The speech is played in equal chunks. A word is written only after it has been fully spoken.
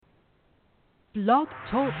Blog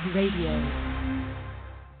Talk Radio.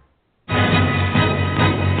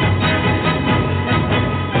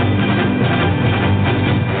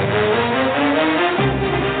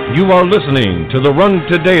 You are listening to the Run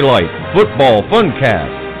to Daylight Football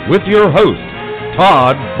Funcast with your host,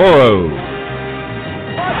 Todd Burrows.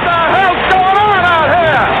 What the hell's going on out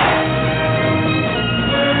here?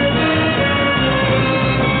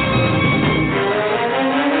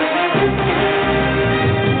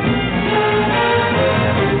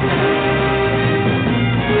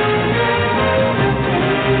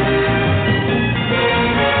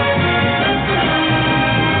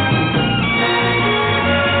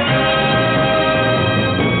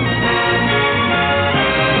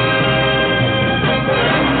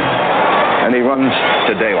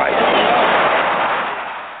 To daylight.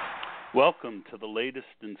 Welcome to the latest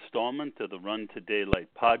installment of the Run to Daylight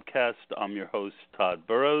podcast. I'm your host, Todd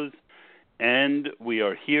Burrows, and we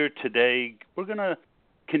are here today. We're going to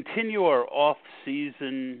continue our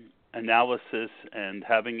off-season analysis and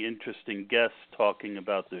having interesting guests talking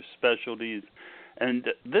about their specialties. And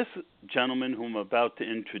this gentleman whom I'm about to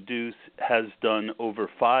introduce has done over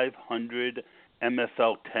 500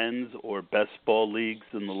 MFL10s or best ball leagues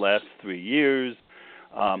in the last 3 years.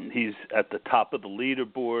 He's at the top of the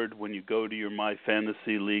leaderboard when you go to your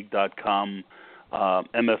myfantasyleague.com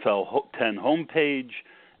MFL10 homepage,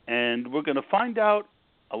 and we're going to find out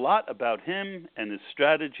a lot about him and his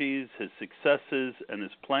strategies, his successes, and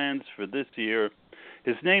his plans for this year.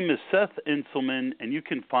 His name is Seth Inselman, and you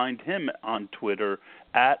can find him on Twitter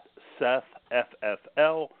at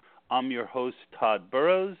SethFFL. I'm your host, Todd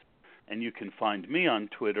Burrows, and you can find me on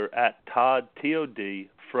Twitter at Todd, T-O-D,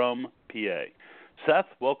 from PA. Seth,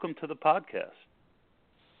 welcome to the podcast.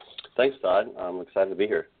 Thanks, Todd. I'm excited to be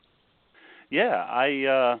here. Yeah,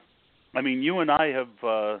 I mean, you and I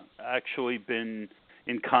have actually been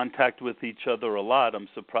in contact with each other a lot. I'm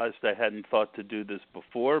surprised I hadn't thought to do this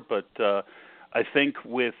before, but I think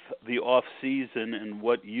with the off-season and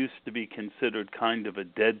what used to be considered kind of a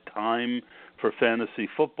dead time for fantasy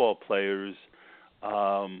football players,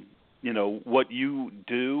 you know, what you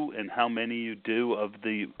do and how many you do of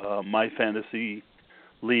the My Fantasy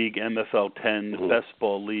League MFL10 best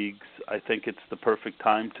ball leagues, I think it's the perfect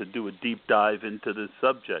time to do a deep dive into this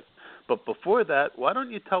subject. But before that, why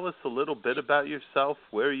don't you tell us a little bit about yourself,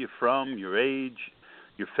 where you're from, your age,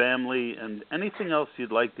 your family, and anything else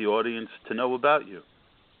you'd like the audience to know about you?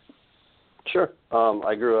 Sure.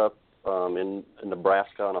 I grew up in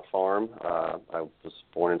Nebraska on a farm. I was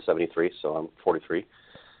born in 73, so I'm 43.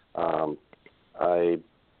 I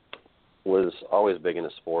was always big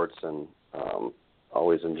into sports and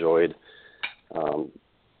always enjoyed,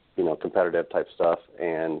 competitive type stuff.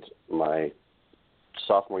 And my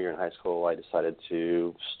sophomore year in high school, I decided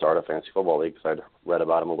to start a fantasy football league because I'd read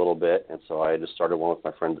about them a little bit. And so I just started one with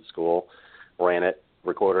my friends at school, ran it,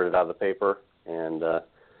 recorded it out of the paper, and,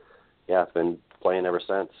 I've been playing ever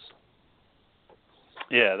since.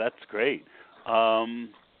 Yeah, that's great.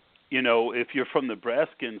 You know, if you're from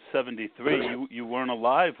Nebraska in 73, you weren't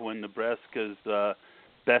alive when Nebraska's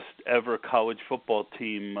best ever college football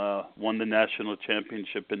team won the national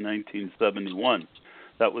championship in 1971.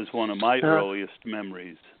 That was one of my earliest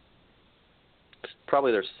memories.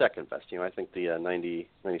 Probably their second best team. I think the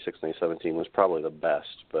 96, 97 was probably the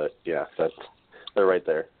best, but yeah, they're right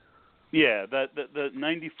there. Yeah, the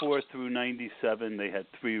 94 through 97, they had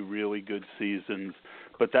 3 really good seasons.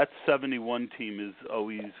 But that 71 team is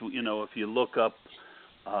always, you know, if you look up,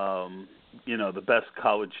 the best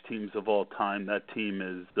college teams of all time, that team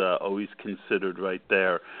is always considered right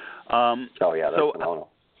there. That's phenomenal.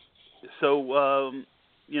 So,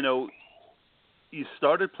 you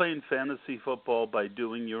started playing fantasy football by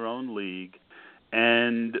doing your own league.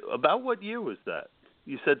 And about what year was that?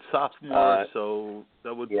 You said sophomore, so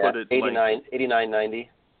that would put it 89, 90.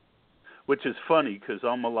 Which is funny because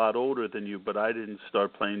I'm a lot older than you, but I didn't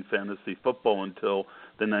start playing fantasy football until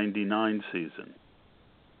the 99 season.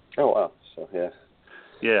 Oh, wow. So, yeah.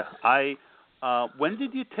 Yeah. When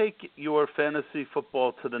did you take your fantasy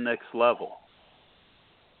football to the next level?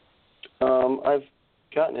 I've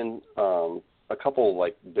gotten in a couple,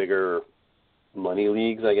 bigger money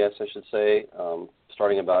leagues, I guess I should say,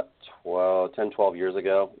 starting about 10, 12 years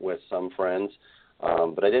ago with some friends.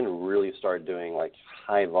 But I didn't really start doing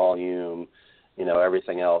high volume,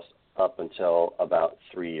 everything else up until about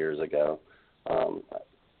 3 years ago.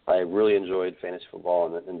 I really enjoyed fantasy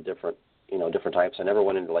football in different types. I never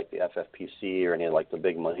went into the FFPC or any of the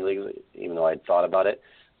big money leagues, even though I'd thought about it.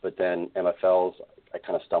 But then MFLs, I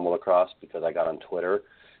kind of stumbled across because I got on Twitter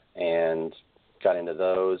and got into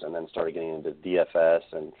those, and then started getting into DFS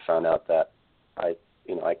and found out that I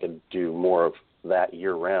I could do more of that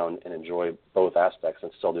year round and enjoy both aspects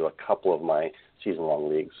and still do a couple of my season-long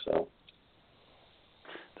leagues. So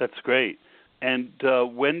that's great. And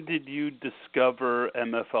when did you discover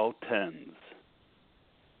MFL10s?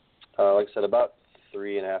 Like I said, about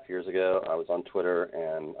 3.5 years ago, I was on Twitter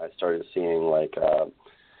and I started seeing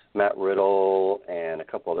Matt Riddle and a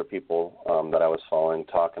couple other people that I was following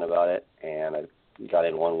talking about it, and I got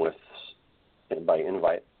in one by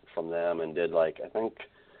invite from them and did I think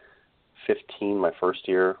 15 my first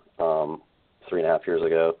year, 3.5 years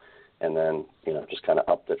ago, and then just kind of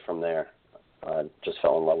upped it from there. I just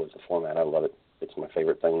fell in love with the format. I love it. It's my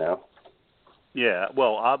favorite thing now. Yeah,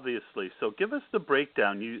 well, obviously. So give us the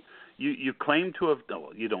breakdown. You claim to have,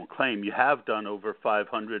 well, you don't claim, you have done over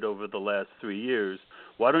 500 over the last 3 years.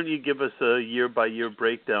 Why don't you give us a year-by-year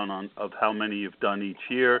breakdown of how many you've done each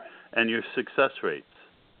year and your success rates?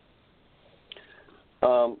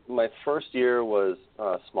 My first year was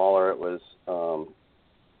smaller. It was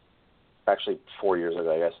actually 4 years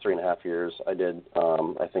ago, I guess, 3.5 years. I did,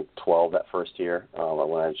 I think, 12 that first year when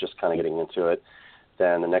I was just kind of getting into it.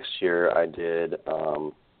 Then the next year I did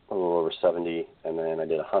a little over 70, and then I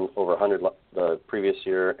did over 100 the previous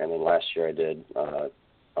year, and then last year I did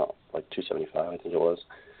 275, I think it was.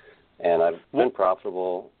 And I've been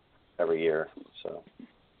profitable every year. So.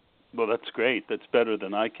 Well, that's great. That's better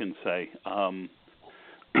than I can say.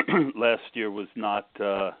 Last year was not,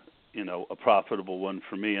 a profitable one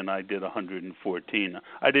for me, and I did 114.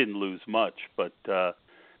 I didn't lose much, but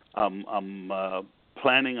I'm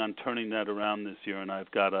planning on turning that around this year, and I've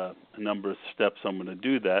got a number of steps I'm going to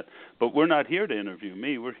do that. But we're not here to interview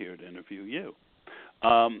me. We're here to interview you.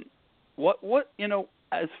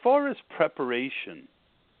 As far as preparation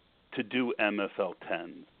to do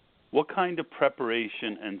MFL10, what kind of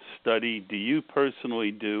preparation and study do you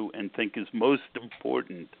personally do and think is most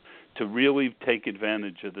important to really take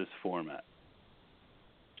advantage of this format?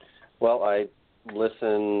 Well, I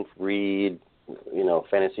listen, read,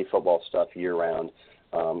 fantasy football stuff year-round.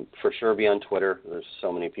 For sure be on Twitter. There's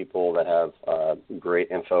so many people that have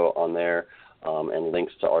great info on there and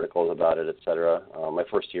links to articles about it, et cetera. My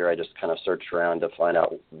first year, I just kind of searched around to find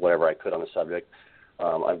out whatever I could on the subject.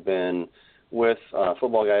 I've been with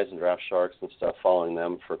football guys and draft sharks and stuff, following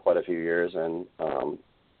them for quite a few years, and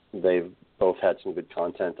they've both had some good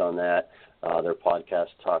content on that. Their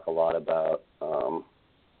podcasts talk a lot about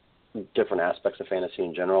different aspects of fantasy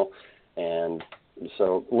in general, and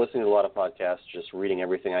so listening to a lot of podcasts, just reading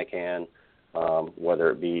everything I can,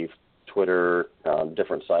 whether it be Twitter,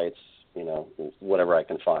 different sites, whatever I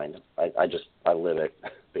can find. I live it,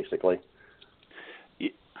 basically.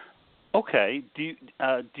 Okay. Do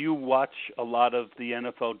you watch a lot of the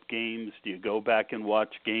NFL games? Do you go back and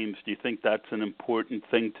watch games? Do you think that's an important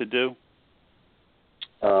thing to do?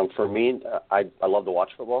 For me, I love to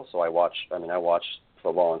watch football, so I watch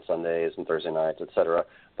football on Sundays and Thursday nights, et cetera,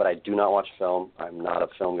 but I do not watch film. I'm not a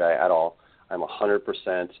film guy at all. I'm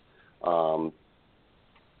 100%.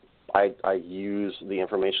 I use the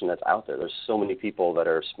information that's out there. There's so many people that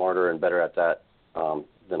are smarter and better at that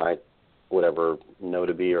than I would ever know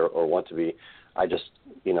to be or want to be. I just,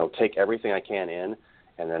 take everything I can in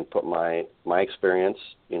and then put my experience.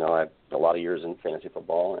 I have a lot of years in fantasy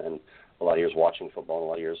football and a lot of years watching football and a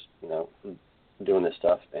lot of years, doing this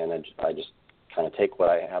stuff. And I just kind of take what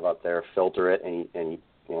I have out there, filter it, and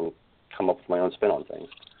come up with my own spin on things.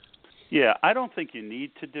 Yeah, I don't think you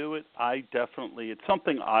need to do it. It's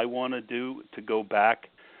something I want to do, to go back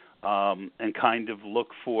and kind of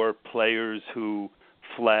look for players who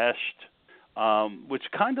flashed, which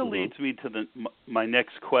kind of leads me to my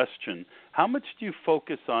next question. How much do you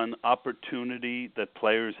focus on opportunity that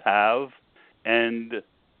players have, and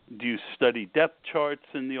do you study depth charts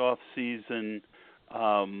in the off season?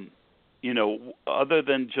 Other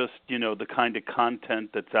than just, the kind of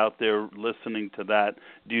content that's out there, listening to that,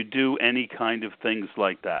 do you do any kind of things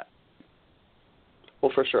like that?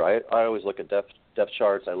 Well, for sure. I always look at depth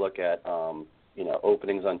charts. I look at,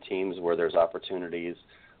 openings on teams where there's opportunities.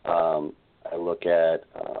 I look at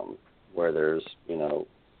where there's,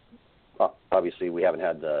 obviously we haven't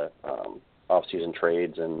had the off-season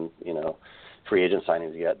trades and, free agent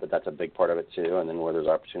signings yet, but that's a big part of it too, and then where there's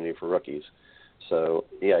opportunity for rookies. So,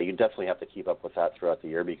 yeah, you definitely have to keep up with that throughout the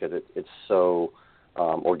year because it's so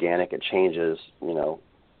organic. It changes,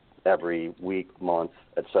 every week, month,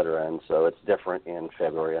 et cetera. And so it's different in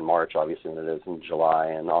February and March, obviously, than it is in July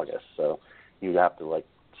and August. So you have to,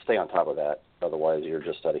 stay on top of that. Otherwise, you're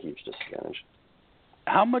just at a huge disadvantage.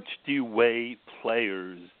 How much do you weigh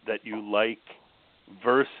players that you like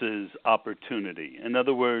versus opportunity? In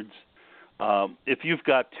other words, if you've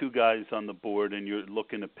got two guys on the board and you're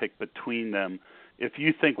looking to pick between them, if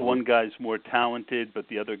you think one guy's more talented but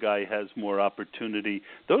the other guy has more opportunity,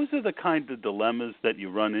 those are the kind of dilemmas that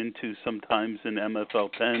you run into sometimes in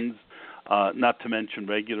MFL10s, not to mention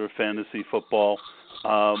regular fantasy football.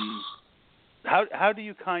 How do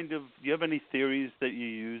you do you have any theories that you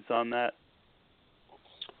use on that?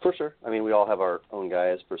 For sure. I mean, we all have our own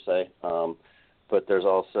guys per se, but there's a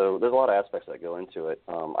lot of aspects that go into it.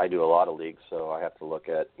 I do a lot of leagues, so I have to look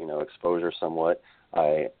at, exposure somewhat.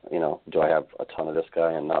 Do I have a ton of this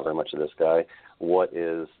guy and not very much of this guy? What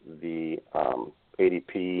is the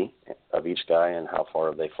ADP of each guy and how far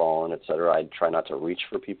have they fallen, et cetera? I try not to reach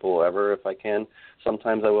for people ever if I can.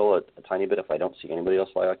 Sometimes I will a tiny bit if I don't see anybody else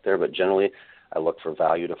like there, but generally I look for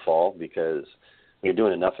value to fall because when you're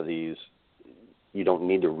doing enough of these, you don't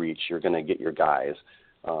need to reach. You're going to get your guys,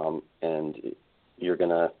 and you're going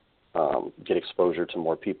to get exposure to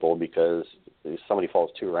more people because if somebody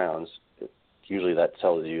falls 2 rounds, usually that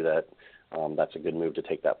tells you that that's a good move to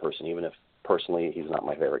take that person, even if personally he's not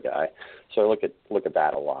my favorite guy. So I look at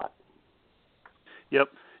that a lot. Yep.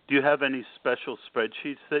 Do you have any special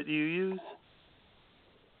spreadsheets that you use?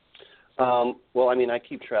 Well, I mean, I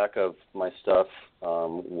keep track of my stuff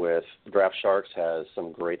with Draft Sharks has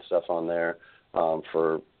some great stuff on there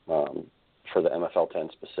for the MFL10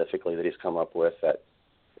 specifically that he's come up with that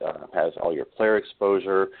has all your player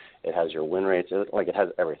exposure. It has your win rates. It has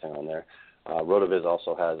everything on there. RotoViz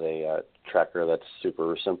also has a tracker that's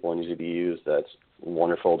super simple and easy to use that's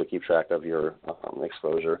wonderful to keep track of your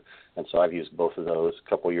exposure. And so I've used both of those. A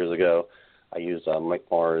couple years ago, I used Mike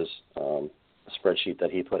Marr's spreadsheet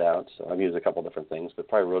that he put out. So I've used a couple different things, but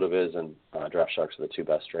probably RotoViz and Draft Sharks are the 2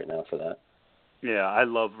 best right now for that. Yeah, I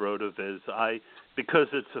love RotoViz. Because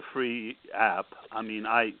it's a free app. I mean,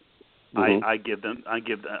 I'm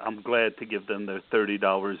glad to give them their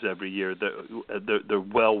 $30 every year. They're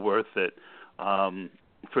well worth it.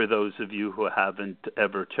 For those of you who haven't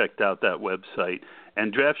ever checked out that website.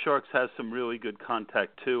 And Draft Sharks has some really good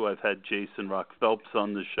contact too. I've had Jason Rock Phelps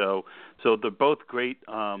on the show, so they're both great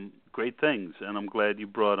things. And I'm glad you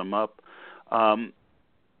brought them up. Do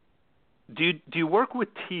you work with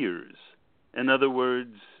tiers? In other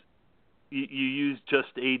words, you use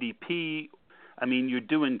just ADP. I mean, you're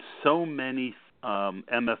doing so many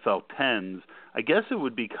MFL10s. I guess it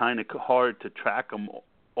would be kind of hard to track them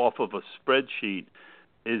off of a spreadsheet.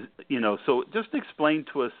 So just explain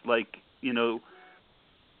to us,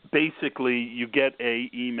 basically you get a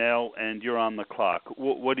email and you're on the clock.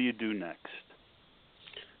 What do you do next?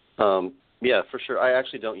 Yeah, for sure. I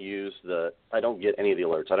actually I don't get any of the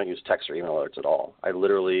alerts. I don't use text or email alerts at all. I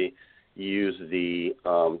literally use the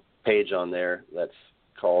page on there that's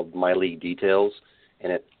called My League Details,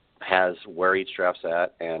 and it has where each draft's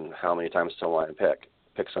at and how many times till my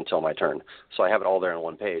picks until my turn. So I have it all there on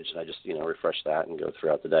one page, and I just refresh that and go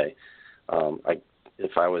throughout the day.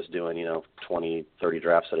 If I was doing 20, 30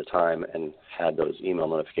 drafts at a time and had those email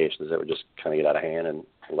notifications, it would just kind of get out of hand and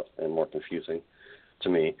more confusing to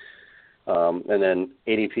me. And then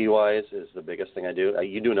ADP-wise is the biggest thing I do.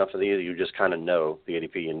 You do enough of these, you just kind of know the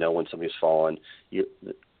ADP. You know when somebody's fallen.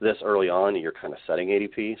 This early on, you're kind of setting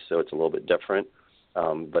ADP, so it's a little bit different.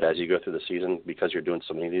 But as you go through the season, because you're doing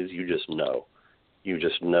so many of these, you just know. You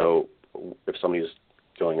just know if somebody's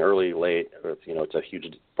going early, late, or if, it's a huge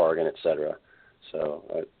bargain, et cetera. So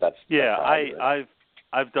that's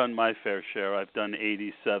I've done my fair share. I've done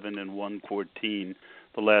 87 and 114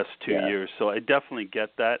 the last 2 years, so I definitely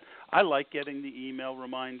get that. I like getting the email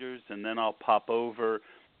reminders, and then I'll pop over.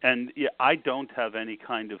 And I don't have any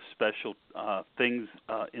kind of special things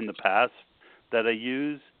in the past that I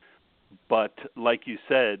use, but like you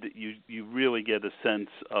said, you really get a sense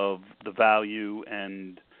of the value,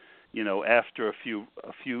 and after a few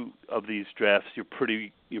of these drafts, you're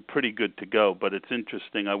pretty good to go. But it's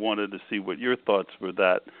interesting. I wanted to see what your thoughts were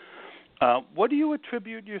that. What do you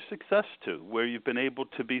attribute your success to, where you've been able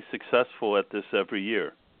to be successful at this every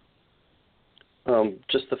year?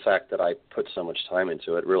 Just the fact that I put so much time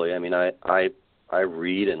into it, really. I mean, I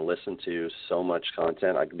read and listen to so much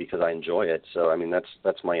content because I enjoy it. So, I mean,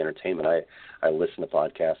 that's my entertainment. I listen to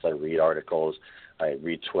podcasts, I read articles, I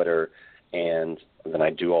read Twitter, and then I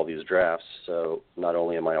do all these drafts. So not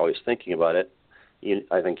only am I always thinking about it,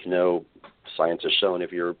 I think, science has shown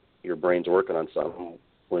if your brain's working on something,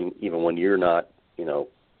 even when you're not,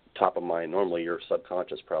 top of mind, normally your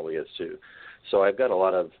subconscious probably is too. So I've got a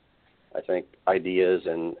lot of, I think, ideas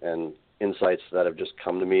and insights that have just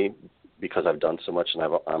come to me because I've done so much, and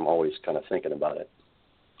I'm always kind of thinking about it.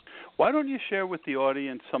 Why don't you share with the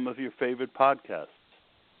audience some of your favorite podcasts?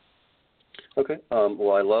 Okay.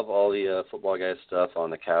 Well, I love all the football guys stuff on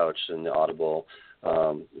the couch and the Audible.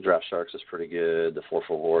 Draft Sharks is pretty good. The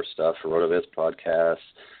 444 stuff for RotoViz podcasts.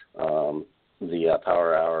 The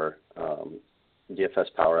Power Hour,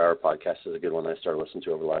 DFS Power Hour podcast is a good one that I started listening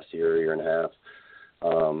to over the last year and a half.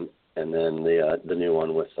 And then the new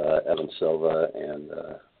one with Evan Silva and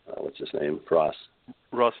what's his name? Ross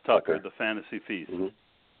Tucker, the Fantasy Feast. Mm-hmm.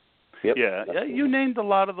 Yep, yeah. You named a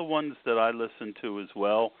lot of the ones that I listen to as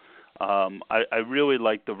well. I really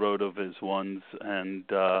like the RotoViz ones, and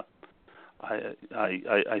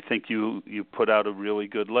I think you put out a really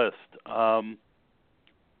good list.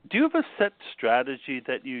 Do you have a set strategy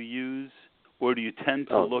that you use, or do you tend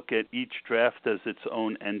to look at each draft as its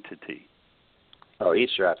own entity? Oh,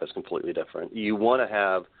 each draft is completely different. You want to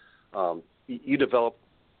have you develop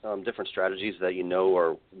different strategies that you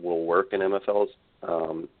know will work in MFLs.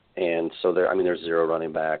 And so there's zero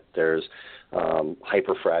running back. There's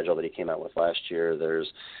Hyperfragile that he came out with last year.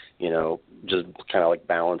 There's, just kind of like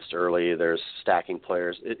balanced early. There's stacking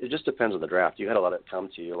players. It just depends on the draft. You had a lot of it come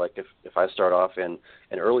to you. Like if I start off in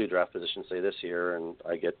an early draft position, say this year, and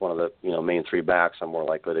I get one of the main three backs, I'm more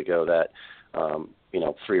likely to go that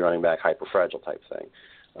 3 running back Hyperfragile type thing.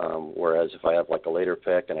 Whereas if I have like a later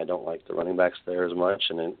pick and I don't like the running backs there as much,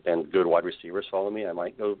 and good wide receivers follow me, I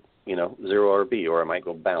might go zero RB, or I might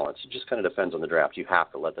go balance. It just kind of depends on the draft. You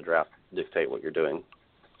have to let the draft dictate what you're doing.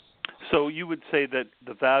 So you would say that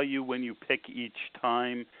the value when you pick each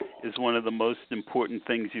time is one of the most important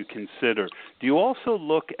things you consider. Do you also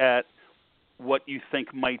look at what you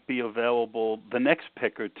think might be available the next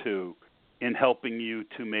pick or two in helping you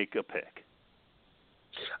to make a pick?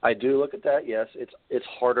 I do look at that, yes. It's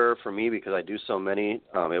harder for me because I do so many.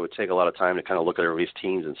 It would take a lot of time to kind of look at everybody's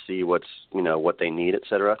teams and see what they need, et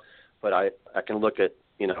cetera. But I can look at,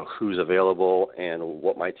 who's available and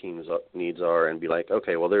what my team's needs are and be like,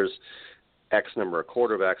 okay, well, there's X number of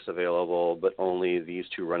quarterbacks available, but only these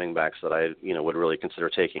 2 running backs that I, would really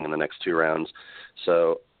consider taking in the next 2 rounds.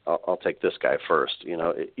 So I'll take this guy first. You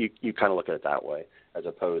kind of look at it that way, as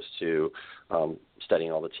opposed to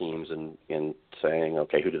studying all the teams and saying,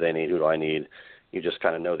 okay, who do they need? Who do I need? You just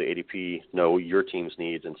kind of know the ADP, know your team's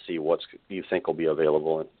needs, and see what you think will be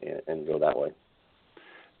available and go that way.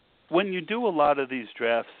 When you do a lot of these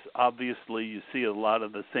drafts, obviously you see a lot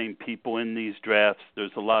of the same people in these drafts.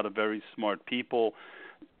 There's a lot of very smart people.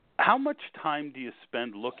 How much time do you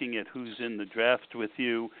spend looking at who's in the draft with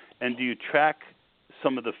you, and do you track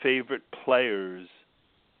some of the favorite players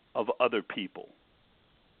of other people?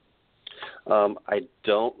 I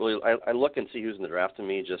don't really. I look and see who's in the draft to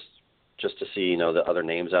me just to see the other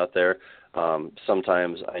names out there.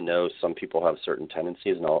 Sometimes I know some people have certain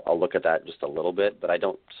tendencies, and I'll look at that just a little bit, but I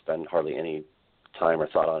don't spend hardly any time or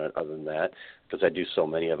thought on it other than that, because I do so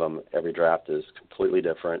many of them. Every draft is completely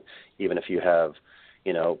different. Even if you have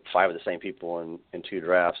 5 of the same people in 2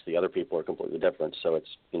 drafts, the other people are completely different. So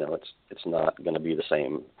it's not going to be the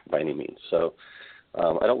same by any means. So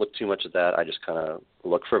I don't look too much at that. I just kind of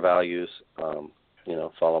look for values,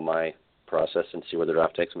 follow my process and see where the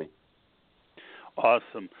draft takes me.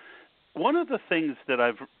 Awesome. One of the things that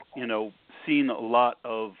I've, seen a lot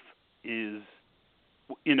of is,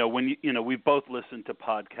 when we've both listened to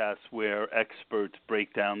podcasts where experts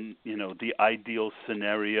break down, the ideal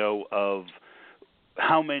scenario of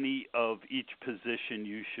how many of each position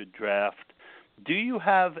you should draft. Do you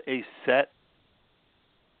have a set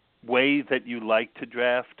way that you like to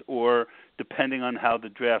draft, or depending on how the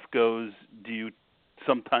draft goes, do you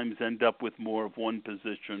sometimes end up with more of one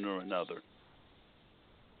position or another?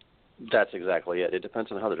 That's exactly it. It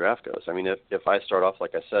depends on how the draft goes. I mean, if I start off,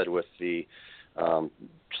 like I said, with the,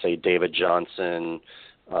 say, David Johnson,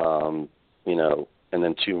 and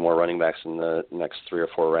then 2 more running backs in the next 3 or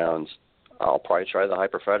 4 rounds, I'll probably try the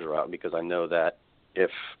Hyperfragile route, because I know that if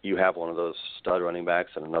you have one of those stud running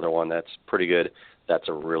backs and another one that's pretty good, that's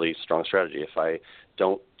a really strong strategy. If I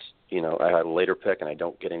don't, I had a later pick and I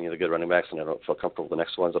don't get any of the good running backs and I don't feel comfortable with the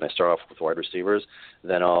next ones and I start off with wide receivers,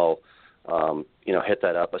 then I'll, hit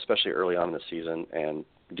that up, especially early on in the season, and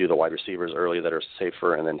do the wide receivers early that are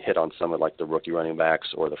safer, and then hit on some of like the rookie running backs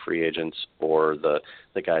or the free agents or the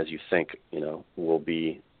guys you think, will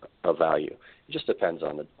be of value. It just depends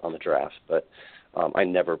on the draft. But I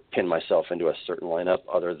never pin myself into a certain lineup,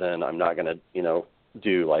 other than I'm not going to,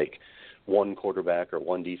 do like 1 quarterback or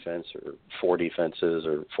 1 defense or 4 defenses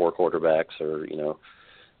or 4 quarterbacks or,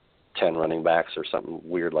 10 running backs or something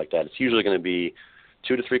weird like that. It's usually going to be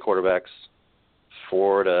 2 to 3 quarterbacks,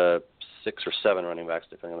 4 to 6 or 7 running backs,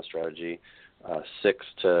 depending on the strategy, 6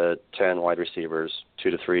 to 10 wide receivers, 2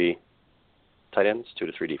 to 3 tight ends, 2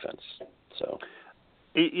 to 3 defense. So,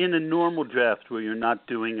 in a normal draft where you're not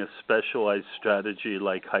doing a specialized strategy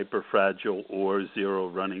like Hyperfragile or zero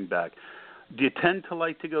running back, Do you tend to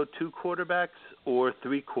like to go 2 quarterbacks or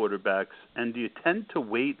 3 quarterbacks? And do you tend to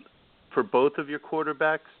wait for both of your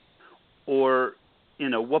quarterbacks? Or,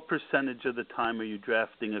 what percentage of the time are you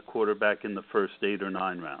drafting a quarterback in the first 8 or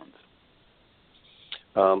 9 rounds?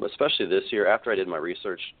 Especially this year, after I did my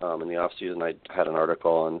research in the offseason, I had an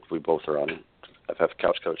article, and we both are on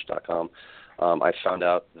ffcouchcoach.com. I found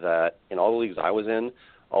out that in all the leagues I was in,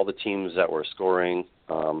 all the teams that were scoring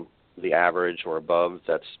the average or above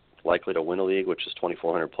that's likely to win a league, which is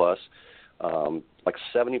 2,400 plus, like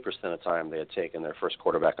 70% of the time they had taken their first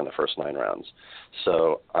quarterback in the first 9 rounds.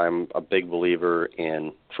 So I'm a big believer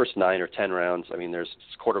in first 9 or 10 rounds. I mean, there's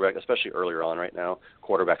quarterback, especially earlier on right now,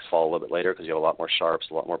 quarterbacks fall a little bit later because you have a lot more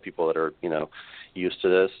sharps, a lot more people that are, used to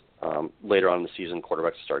this. Later on in the season,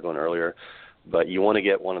 quarterbacks start going earlier. But you want to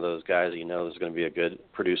get one of those guys that is going to be a good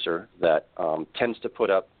producer that tends to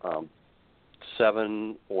put up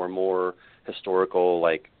 7 or more historical,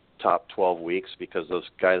 like, top 12 weeks, because those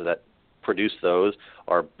guys that produce those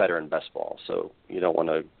are better in best ball. So you don't want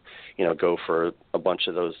to, go for a bunch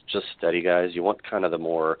of those just steady guys. You want kind of the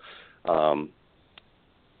more boom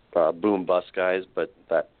bust guys, but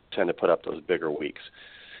that tend to put up those bigger weeks.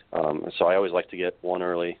 So I always like to get one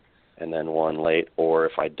early and then one late, or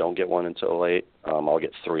if I don't get one until late, I'll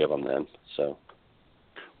get 3 of them then. So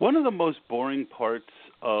one of the most boring parts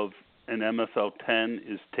of an MFL 10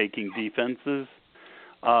 is taking defenses.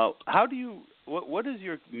 What is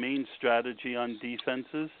your main strategy on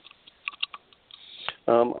defenses?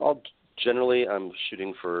 I'm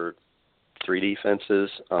shooting for 3 defenses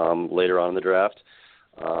later on in the draft.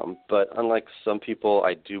 But unlike some people,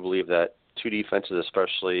 I do believe that 2 defenses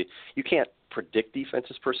especially, you can't predict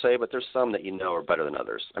defenses per se, but there's some that are better than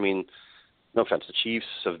others. I mean, no offense, the Chiefs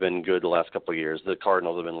have been good the last couple of years. The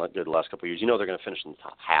Cardinals have been good the last couple of years. They're going to finish in the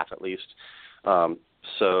top half at least.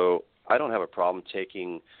 So I don't have a problem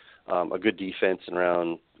taking a good defense in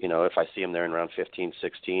round, if I see them there in round 15,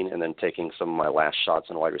 16, and then taking some of my last shots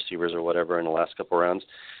on wide receivers or whatever in the last couple of rounds.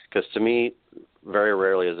 Because to me, very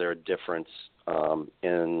rarely is there a difference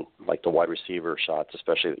in, like, the wide receiver shots,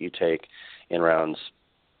 especially that you take in rounds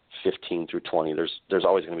 15 through 20. There's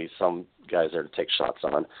always going to be some guys there to take shots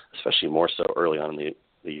on, especially more so early on in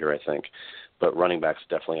the year, I think. But running backs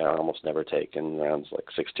definitely I almost never take in rounds like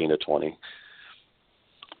 16 to 20.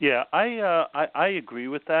 Yeah, I agree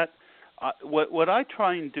with that. What I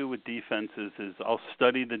try and do with defenses is I'll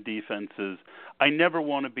study the defenses. I never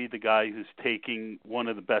want to be the guy who's taking one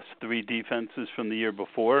of the best 3 defenses from the year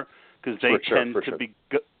before, because they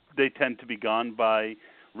tend to be gone by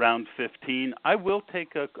round 15. I will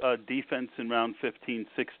take a defense in round 15,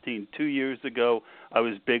 16. 2 years ago, I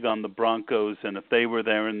was big on the Broncos, and if they were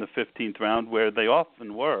there in the 15th round, where they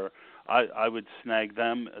often were, I would snag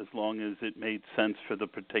them as long as it made sense for the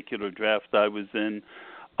particular draft I was in.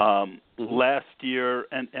 Last year,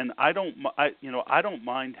 and I don't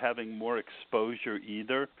mind having more exposure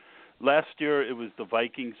either. Last year it was the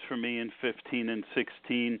Vikings for me in 15 and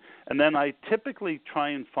 16, and then I typically try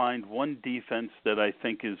and find one defense that I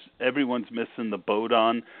think is everyone's missing the boat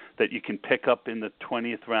on, that you can pick up in the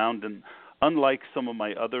 20th round. And unlike some of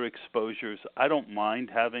my other exposures, I don't mind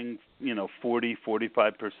having 40,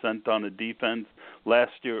 45% on a defense.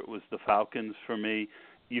 Last year it was the Falcons for me.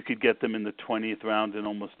 You could get them in the 20th round in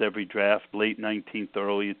almost every draft, late 19th,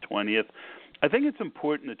 early 20th. I think it's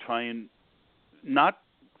important to try and not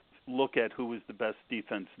look at who was the best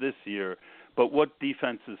defense this year, but what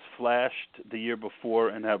defenses flashed the year before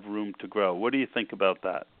and have room to grow. What do you think about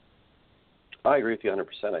that? I agree with you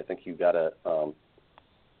 100%. I think you've got to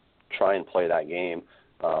try and play that game.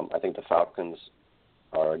 I think the Falcons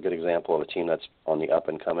are a good example of a team that's on the up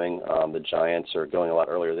and coming. The Giants are going a lot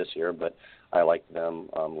earlier this year, but I liked them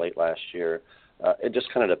late last year. It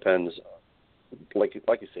just kind of depends. Like you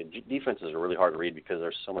said, defenses are really hard to read because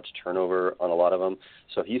there's so much turnover on a lot of them.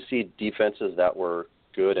 So if you see defenses that were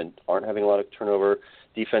good and aren't having a lot of turnover,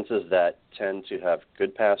 defenses that tend to have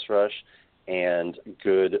good pass rush and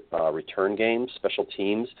good return games, special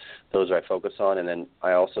teams, those I focus on. And then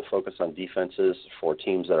I also focus on defenses for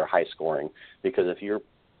teams that are high scoring, because if you're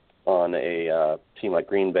on a team like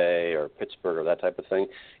Green Bay or Pittsburgh or that type of thing,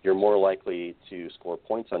 you're more likely to score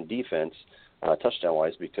points on defense,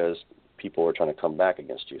 touchdown-wise, because people are trying to come back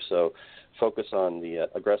against you. So focus on the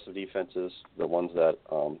aggressive defenses, the ones that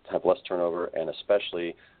have less turnover, and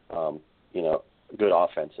especially, good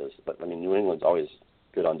offenses. But, New England's always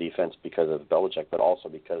good on defense because of Belichick, but also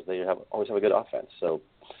because they always have a good offense. So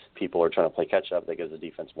people are trying to play catch-up. That gives the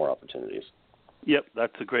defense more opportunities. Yep,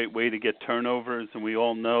 that's a great way to get turnovers, and we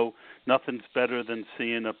all know nothing's better than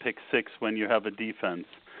seeing a pick six when you have a defense.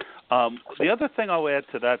 The other thing I'll add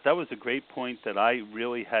to that was a great point that I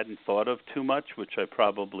really hadn't thought of too much, which I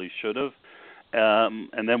probably should have.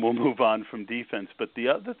 And then we'll move on from defense. But the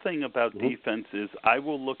other thing about defense is I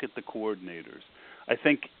will look at the coordinators. I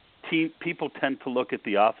think people tend to look at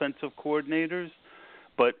the offensive coordinators,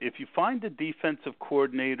 but if you find a defensive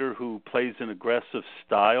coordinator who plays an aggressive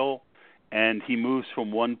style and he moves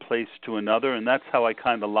from one place to another, and that's how I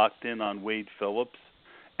kind of locked in on Wade Phillips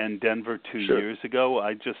and Denver 2 years ago.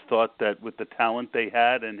 I just thought that with the talent they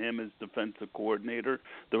had and him as defensive coordinator,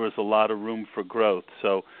 there was a lot of room for growth.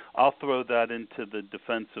 So I'll throw that into the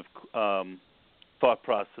defensive thought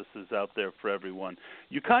processes out there for everyone.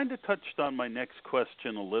 You kind of touched on my next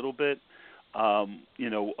question a little bit,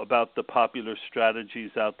 about the popular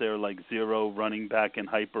strategies out there like zero, running back, and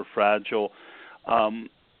hyperfragile.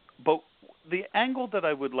 But the angle that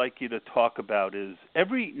I would like you to talk about is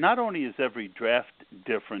not only is every draft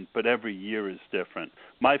different, but every year is different.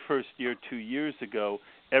 My first year 2 years ago,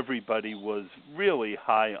 everybody was really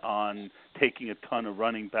high on taking a ton of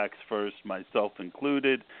running backs first, myself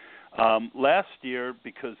included. Last year,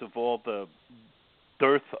 because of all the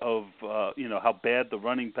dearth of, how bad the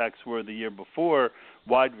running backs were the year before,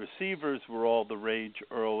 wide receivers were all the rage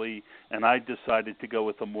early, and I decided to go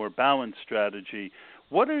with a more balanced strategy.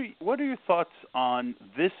 What are your thoughts on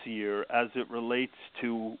this year as it relates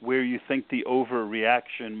to where you think the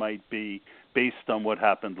overreaction might be based on what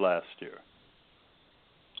happened last year?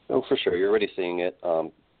 Oh, for sure. You're already seeing it.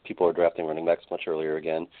 People are drafting running backs much earlier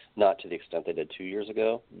again, not to the extent they did 2 years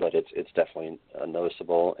ago, but it's definitely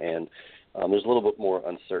noticeable. And there's a little bit more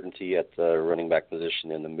uncertainty at the running back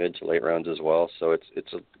position in the mid to late rounds as well. So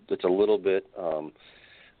it's a little bit,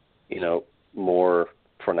 more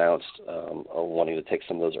pronounced wanting to take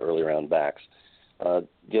some of those early round backs. The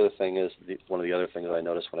other thing is, one of the other things that I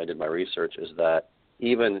noticed when I did my research is that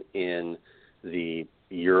even in the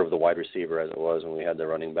year of the wide receiver, as it was when we had the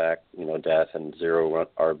running back, death and zero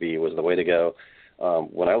RB was the way to go.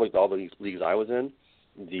 When I looked at all the leagues I was in,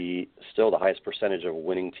 the highest percentage of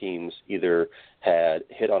winning teams either had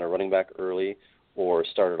hit on a running back early or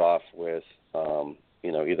started off with,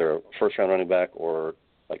 either a first-round running back or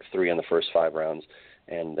like 3 in the first 5 rounds,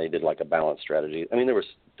 and they did like a balanced strategy. I mean, there was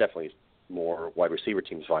definitely more wide receiver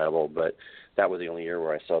teams viable, but that was the only year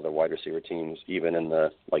where I saw the wide receiver teams even in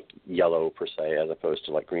the like yellow per se, as opposed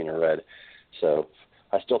to like green or red. So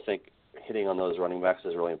I still think hitting on those running backs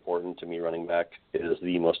is really important. To me, running back is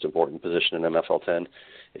the most important position in MFL10.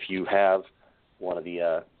 If you have one of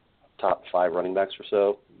the top 5 running backs or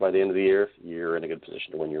so by the end of the year, you're in a good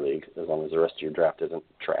position to win your league, as long as the rest of your draft isn't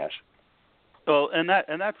trash. Well, and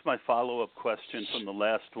that's my follow-up question from the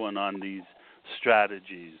last one on these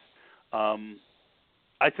strategies.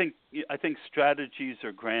 I think strategies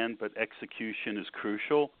are grand, but execution is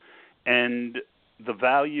crucial, and the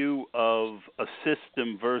value of a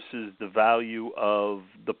system versus the value of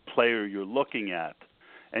the player you're looking at.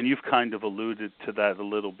 And you've kind of alluded to that a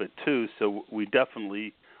little bit too, so we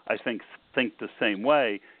definitely, I think the same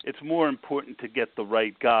way. It's more important to get the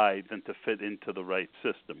right guy than to fit into the right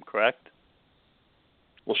system, correct?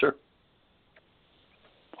 Well, sure.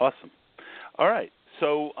 Awesome. All right.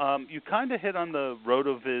 So you kind of hit on the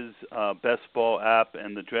RotoViz Best Ball app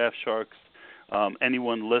and the Draft Sharks.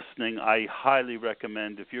 Anyone listening, I highly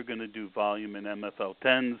recommend, if you're going to do volume in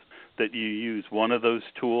MFL10s, that you use one of those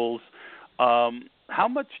tools. How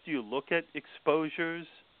much do you look at exposures,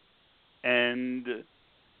 and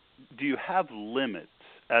do you have limits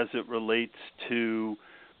as it relates to,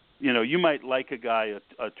 you might like a guy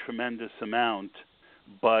a tremendous amount,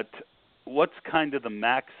 but what's kind of the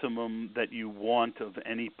maximum that you want of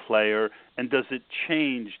any player, and does it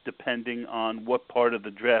change depending on what part of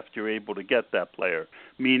the draft you're able to get that player?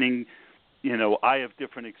 Meaning, I have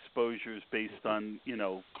different exposures based on,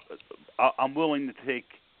 I'm willing to take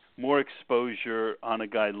more exposure on a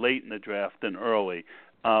guy late in the draft than early.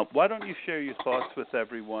 Why don't you share your thoughts with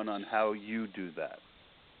everyone on how you do that?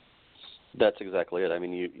 That's exactly it. I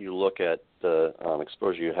mean, you look at the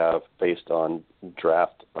exposure you have based on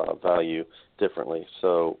draft value differently.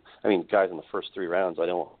 So, I mean, guys in the first 3 rounds, I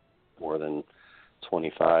don't want more than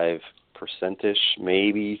 25%-ish,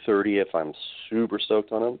 maybe 30 if I'm super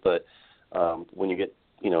stoked on them. But when you get,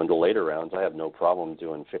 into later rounds, I have no problem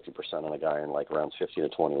doing 50% on a guy in like rounds 15 to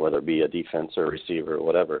 20, whether it be a defense or a receiver or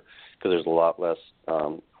whatever, because there's a lot less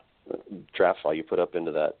draft value put up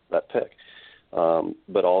into that pick.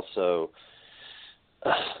 But also,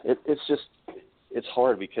 it's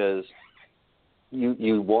hard because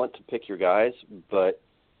you want to pick your guys, but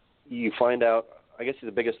you find out, I guess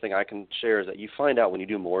the biggest thing I can share is that you find out when you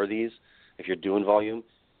do more of these, if you're doing volume,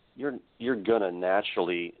 you're gonna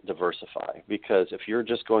naturally diversify, because if you're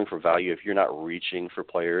just going for value, if you're not reaching for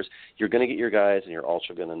players, you're gonna get your guys, and you're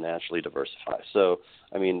also gonna naturally diversify. So,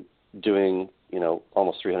 I mean, doing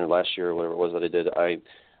almost 300 last year, or whatever it was that I did,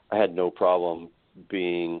 I had no problem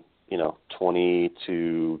being 20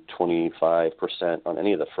 to 25% on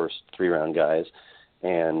any of the first 3-round guys,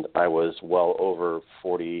 and I was well over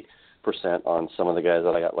 40% on some of the guys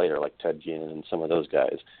that I got later, like Ted Ginn and some of those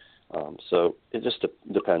guys. So it just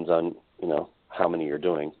depends on, how many you're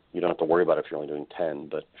doing. You don't have to worry about it if you're only doing 10,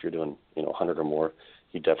 but if you're doing, 100 or more,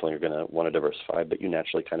 you definitely are going to want to diversify, but you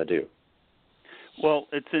naturally kind of do. Well,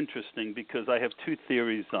 it's interesting because I have 2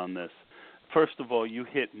 theories on this. First of all, you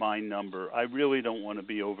hit my number. I really don't want to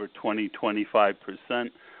be over 20-25%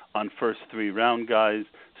 on first 3-round guys,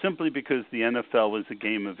 simply because the NFL is a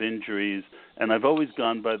game of injuries, and I've always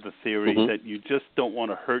gone by the theory that you just don't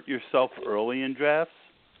want to hurt yourself early in drafts,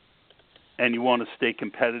 and you want to stay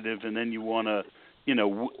competitive, and then you want to,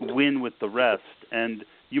 win with the rest. And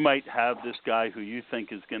you might have this guy who you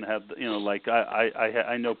think is going to have, like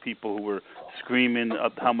I know people who were screaming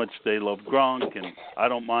up how much they love Gronk, and I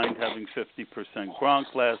don't mind having 50%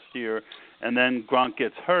 Gronk last year, and then Gronk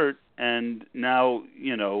gets hurt, and now,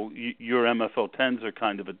 your MFL10s are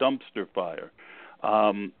kind of a dumpster fire.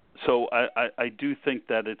 So I do think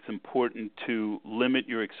that it's important to limit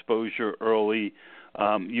your exposure early.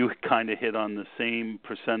 You kind of hit on the same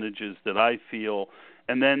percentages that I feel.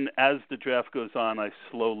 And then as the draft goes on, I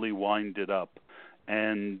slowly wind it up.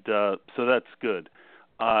 And so that's good.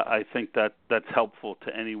 I think that's helpful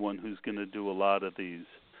to anyone who's going to do a lot of these.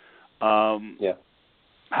 Yeah.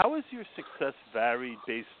 How has your success varied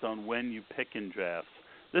based on when you pick in drafts?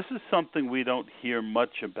 This is something we don't hear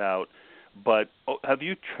much about, but have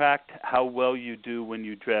you tracked how well you do when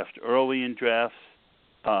you draft early in drafts,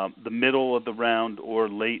 the middle of the round, or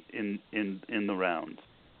late in the rounds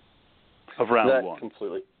of round one?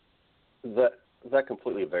 That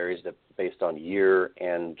completely varies based on year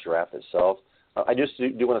and draft itself. I just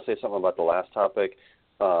do want to say something about the last topic.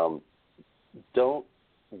 Don't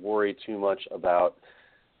worry too much about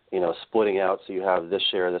splitting out, so you have this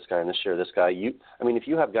share of this guy and this share of this guy. If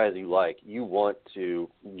you have guys that you like, you want to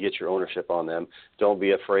get your ownership on them. Don't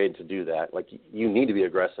be afraid to do that. Like, you need to be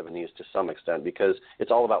aggressive in these to some extent, because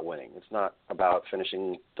it's all about winning. It's not about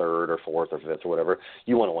finishing 3rd or 4th or 5th or whatever.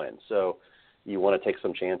 You want to win, so you want to take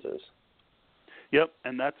some chances. Yep,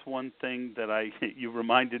 and that's one thing that you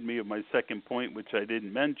reminded me of my second point, which I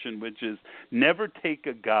didn't mention, which is never take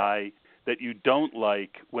a guy that you don't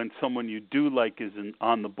like when someone you do like is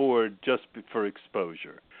on the board just for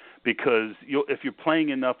exposure. Because if you're playing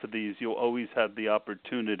enough of these, you'll always have the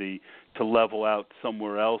opportunity to level out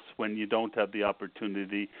somewhere else when you don't have the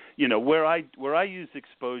opportunity. Where I use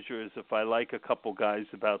exposure is if I like a couple guys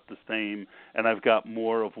about the same and I've got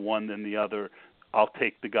more of one than the other, I'll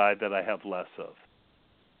take the guy that I have less of.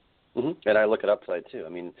 Mm-hmm. And I look at upside too.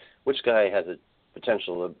 Which guy has a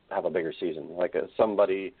potential to have a bigger season? Like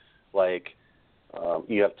somebody like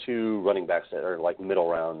you have 2 running backs that are like middle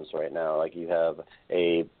rounds right now. Like you have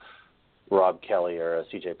a Rob Kelly or a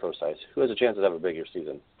CJ Procise. Who has a chance to have a bigger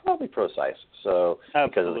season? Probably Procise. So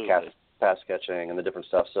Absolutely. Because of the pass catching and the different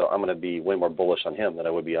stuff. So I'm going to be way more bullish on him than I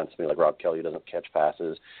would be on somebody like Rob Kelly, who doesn't catch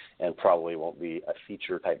passes and probably won't be a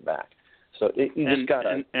feature type back. So you just got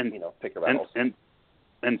to pick your battles.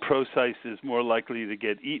 And Procise is more likely to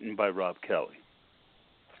get eaten by Rob Kelly.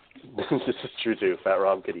 This is true too. Fat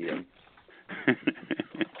Rob could eat him.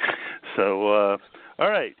 So, all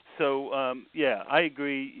right. So, I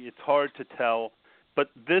agree. It's hard to tell. But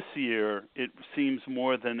this year, it seems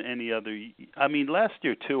more than any other. Last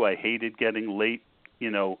year, too, I hated getting late,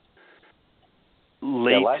 late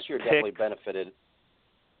last year picks. definitely benefited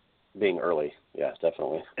being early. Yeah,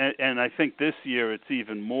 definitely. And I think this year it's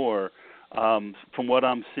even more. From what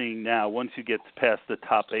I'm seeing now, once you get past the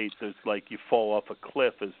top 8, there's like you fall off a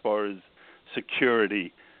cliff as far as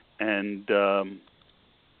security. And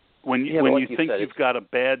when you think you've got a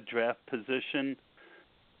bad draft position,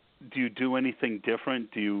 do you do anything different?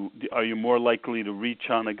 Are you more likely to reach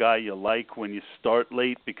on a guy you like when you start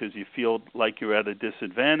late because you feel like you're at a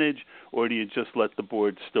disadvantage, or do you just let the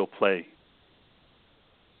board still play?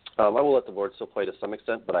 I will let the board still play to some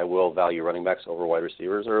extent, but I will value running backs over wide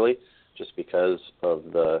receivers early, just because of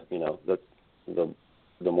the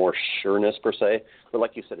more sureness per se. But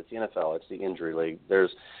like you said, it's the NFL, it's the injury league.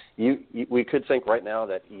 We could think right now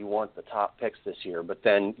that you want the top picks this year, but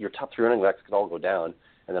then your top 3 running backs could all go down,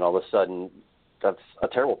 and then all of a sudden that's a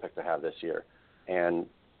terrible pick to have this year. And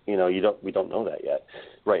we don't know that yet.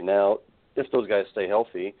 Right now, if those guys stay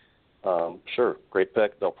healthy, sure, great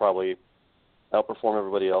pick. They'll probably outperform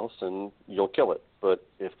everybody else, and you'll kill it. But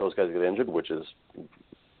if those guys get injured, which is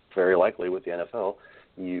very likely with the NFL,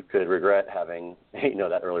 you could regret having,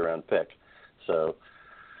 that early round pick. So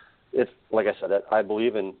it's, like I said, I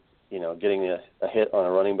believe in, getting a hit on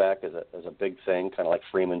a running back is a big thing, kind of like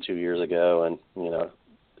Freeman 2 years ago and,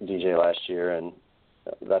 DJ last year and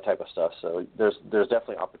that type of stuff. So there's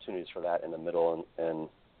definitely opportunities for that in the middle and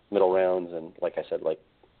middle rounds. And like I said,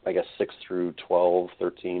 I guess 6 through 12,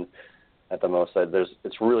 13 at the most.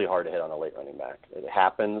 It's really hard to hit on a late running back. It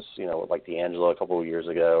happens, like D'Angelo a couple of years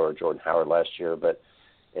ago or Jordan Howard last year, but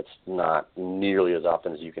it's not nearly as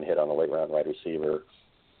often as you can hit on a late round wide receiver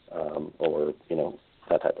or,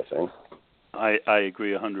 that type of thing. I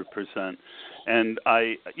agree 100%. And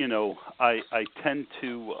I tend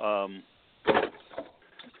to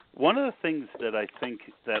one of the things that I think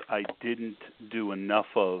that I didn't do enough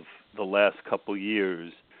of the last couple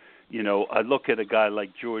years, I look at a guy like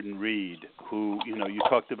Jordan Reed, who, you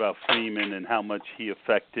talked about Freeman and how much he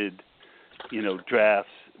affected, drafts.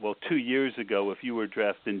 Well, 2 years ago, if you were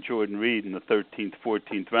drafting Jordan Reed in the 13th,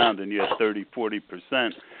 14th round and you had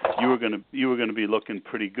 30-40%, you were going to be looking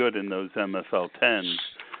pretty good in those MFL10s.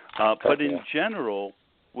 But in general,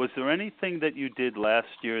 was there anything that you did last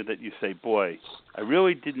year that you say, boy, I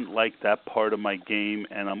really didn't like that part of my game,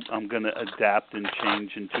 and I'm going to adapt and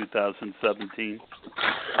change in 2017?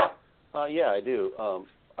 Yeah, I do.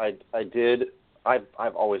 I did.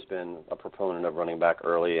 I've always been a proponent of running back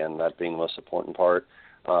early and that being the most important part.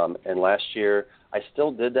 And last year I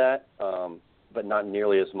still did that, but not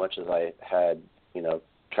nearly as much as I had,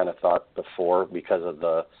 kind of thought before because of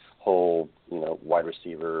the whole, wide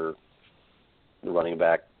receiver, running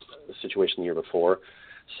back situation the year before.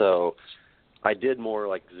 So I did more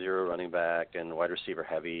like zero running back and wide receiver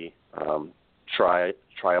heavy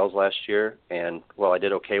trials last year. And while I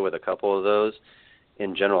did okay with a couple of those,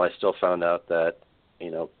 in general, I still found out that,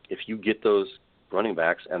 if you get those running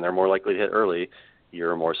backs and they're more likely to hit early,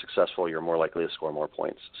 you're more successful, you're more likely to score more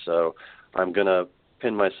points. So I'm going to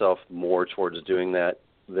pin myself more towards doing that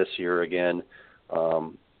this year again,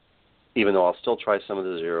 even though I'll still try some of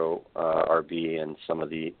the zero RB and some of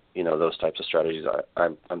the, those types of strategies.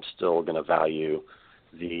 I'm still going to value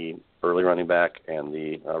the early running back and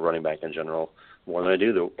the running back in general more than I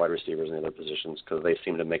do the wide receivers and the other positions because they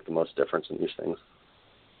seem to make the most difference in these things.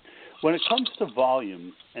 When it comes to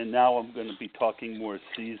volume, and now I'm going to be talking more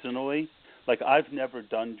seasonally, like I've never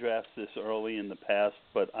done drafts this early in the past,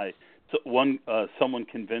 but someone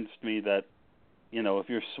convinced me that, if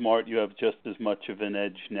you're smart, you have just as much of an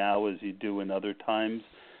edge now as you do in other times.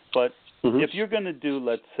 But if you're going to do,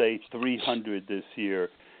 let's say, 300 this year,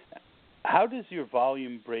 how does your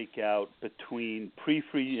volume break out between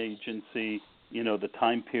pre-free agency, the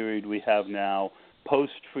time period we have now,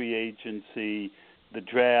 post-free agency, the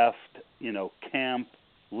draft, camp,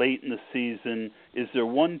 late in the season? Is there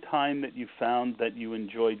one time that you found that you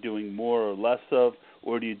enjoy doing more or less of,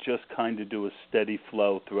 or do you just kind of do a steady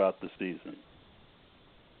flow throughout the season?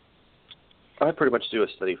 I pretty much do a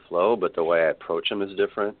steady flow, but the way I approach them is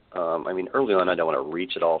different. Early on, I don't want to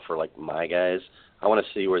reach it all for, my guys. I want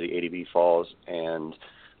to see where the ADP falls and,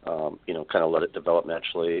 kind of let it develop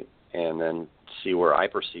naturally and then see where I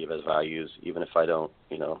perceive as values, even if I don't,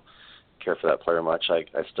 care for that player much. I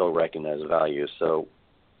still recognize value. So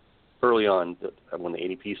early on, when the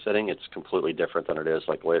ADP is setting, it's completely different than it is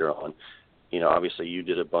later on. Obviously you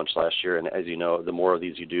did a bunch last year, and as you know, the more of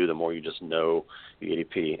these you do, the more you just know the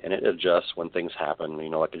ADP, and it adjusts when things happen,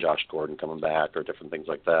 like a Josh Gordon coming back or different things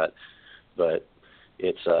like that. But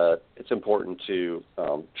it's important to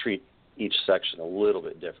treat each section a little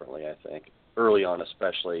bit differently, I think. Early on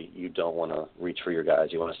especially, you don't want to reach for your guys.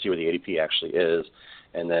 You want to see where the ADP actually is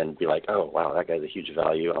and then be like, oh, wow, that guy's a huge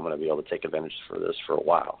value. I'm going to be able to take advantage for this for a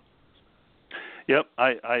while. Yep,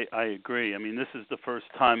 I agree. This is the first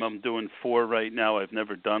time I'm doing 4 right now. I've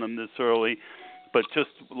never done them this early. But just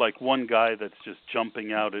one guy that's just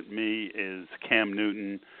jumping out at me is Cam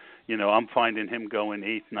Newton. I'm finding him going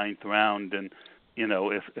 8th, 9th round. And,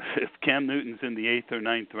 if Cam Newton's in the 8th or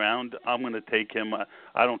 9th round, I'm going to take him.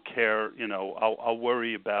 I don't care. I'll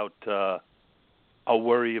worry about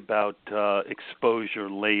exposure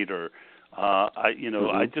later.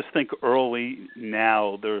 I just think early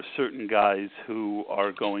now there are certain guys who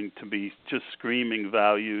are going to be just screaming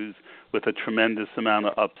values with a tremendous amount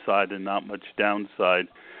of upside and not much downside.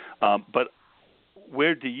 But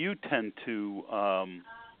where do you tend to,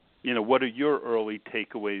 what are your early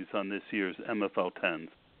takeaways on this year's MFL10s?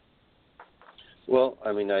 Well,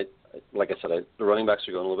 like I said, the running backs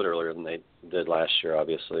are going a little bit earlier than they did last year,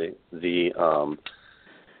 obviously. The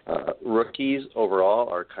Rookies overall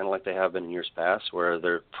are kind of like they have been in years past, where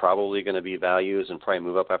they're probably going to be values and probably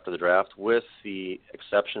move up after the draft, with the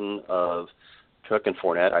exception of Cook and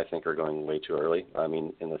Fournette. I think are going way too early. I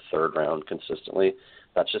mean, in the third round consistently.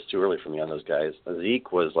 That's just too early for me on those guys.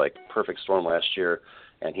 Zeke was like perfect storm last year,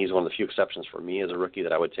 and he's one of the few exceptions for me as a rookie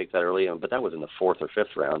that I would take that early. But that was in the fourth or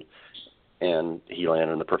fifth round, and he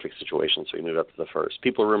landed in the perfect situation, so he moved up to the first.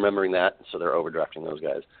 People are remembering that, so they're overdrafting those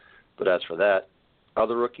guys. But as for that,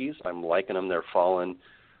 other rookies, I'm liking them. They're falling,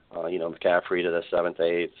 McCaffrey to the 7th,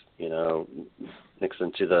 8th,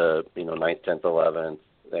 Nixon to the, 9th, 10th, 11th,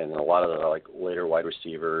 and a lot of the like later wide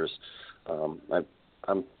receivers. I'm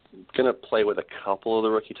going to play with a couple of the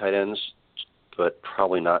rookie tight ends, but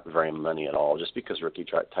probably not very many at all, just because rookie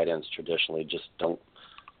tight ends traditionally just don't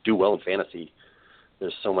do well in fantasy.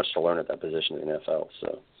 There's so much to learn at that position in the NFL.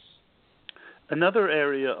 So another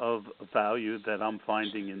area of value that I'm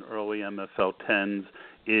finding in early MFL10s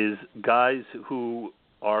is guys who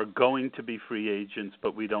are going to be free agents,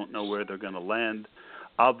 but we don't know where they're going to land.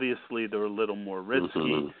 Obviously, they're a little more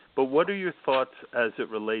risky, but what are your thoughts as it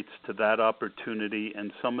relates to that opportunity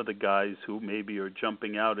and some of the guys who maybe are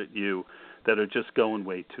jumping out at you that are just going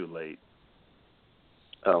way too late?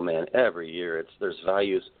 Oh, man, every year there's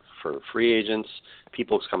values for free agents,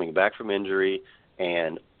 people coming back from injury,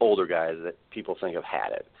 and older guys that people think have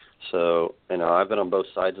had it. So, I've been on both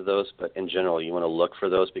sides of those, but in general, you want to look for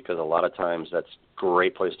those because a lot of times that's a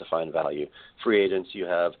great place to find value. Free agents, you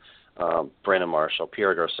have Brandon Marshall,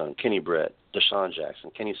 Pierre Garçon, Kenny Britt, Deshaun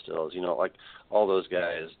Jackson, Kenny Stills, like all those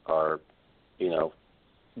guys are,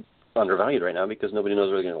 undervalued right now because nobody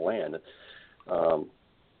knows where they're going to land.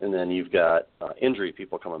 And then you've got injury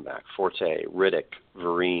people coming back, Forte, Riddick,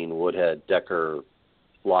 Vereen, Woodhead, Decker,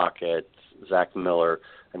 Lockett, Zach Miller.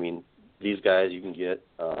 I mean, these guys you can get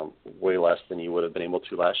way less than you would have been able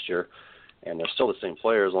to last year, and they're still the same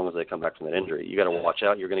player as long as they come back from that injury. You got to watch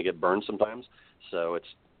out. You're going to get burned sometimes, so it's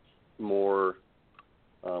more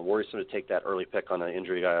worrisome to take that early pick on an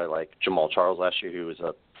injury guy like Jamal Charles last year, who was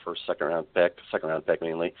a second round pick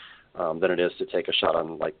mainly, than it is to take a shot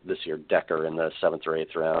on like this year Decker in the 7th or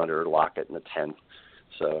 8th round or Lockett in the 10th.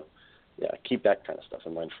 So, yeah, keep that kind of stuff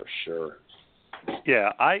in mind for sure.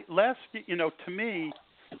 Yeah, to me,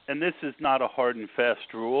 and this is not a hard and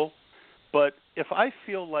fast rule, but if I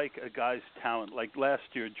feel like a guy's talent, like last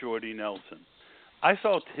year Jordy Nelson, I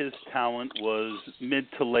felt his talent was mid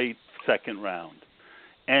to late second round,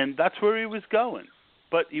 and that's where he was going.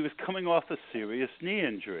 But he was coming off a serious knee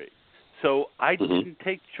injury. So I didn't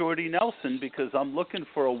take Jordy Nelson because I'm looking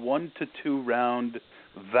for a 1 to 2 round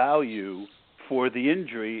value for the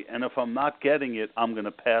injury, and if I'm not getting it, I'm going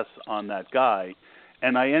to pass on that guy.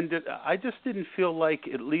 And I just didn't feel like,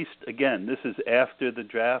 at least, again, this is after the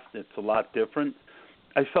draft, it's a lot different.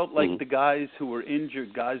 I felt like the guys who were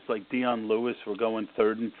injured, guys like Dion Lewis, were going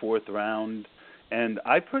 3rd and 4th round, and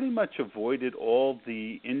I pretty much avoided all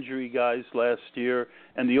the injury guys last year,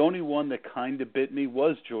 and the only one that kind of bit me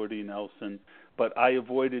was Jordy Nelson, but I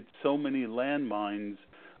avoided so many landmines.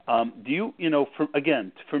 For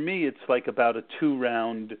me, it's like about a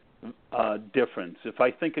 2-round difference. If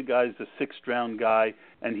I think a guy's a 6th round guy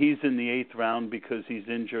and he's in the 8th round because he's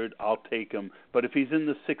injured, I'll take him. But if he's in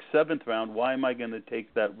the 6th, 7th round, why am I going to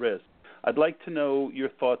take that risk? I'd like to know your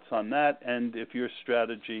thoughts on that, and if your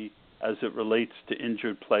strategy as it relates to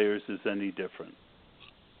injured players is any different.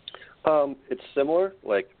 It's similar.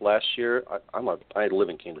 Like last year, I live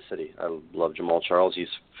in Kansas City. I love Jamal Charles. He's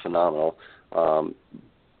phenomenal.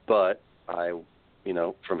 But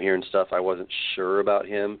from hearing stuff, I wasn't sure about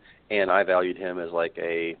him, and I valued him as like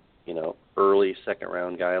a, early second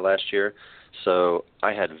round guy last year. So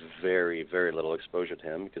I had very, very little exposure to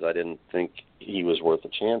him because I didn't think he was worth a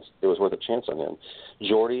chance. It was worth a chance on him.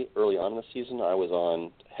 Jordy, early on in the season, I was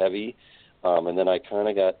on heavy, and then I kind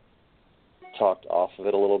of got talked off of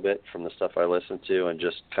it a little bit from the stuff I listened to and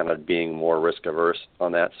just kind of being more risk averse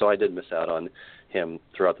on that. So I did miss out on him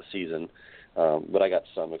throughout the season, but I got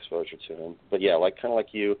some exposure to him. But yeah, kind of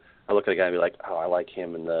like you, I look at a guy and be like, oh, I like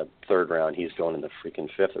him in the 3rd round. He's going in the freaking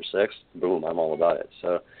 5th or 6th. Boom, I'm all about it.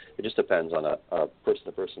 So it just depends on a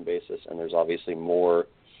person-to-person basis, and there's obviously more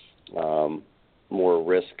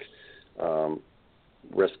risk. What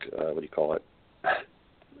do you call it?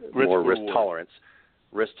 More risk tolerance.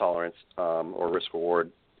 Risk tolerance or risk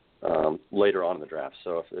reward later on in the draft.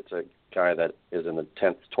 So if it's a guy that is in the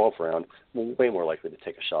 10th, 12th round, I'm way more likely to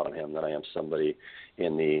take a shot on him than I am somebody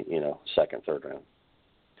in the 2nd, 3rd round.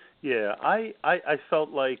 Yeah, I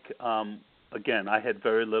felt like, again, I had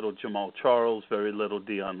very little Jamal Charles, very little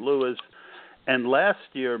Dion Lewis, and last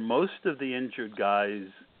year most of the injured guys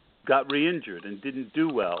got re-injured and didn't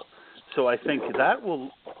do well. So I think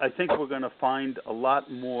we're going to find a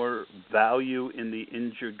lot more value in the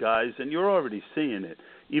injured guys, and you're already seeing it.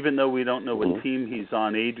 Even though we don't know what team he's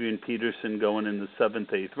on, Adrian Peterson going in the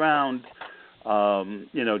 7th, 8th round,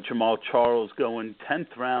 Jamal Charles going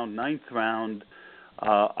 10th round, 9th round.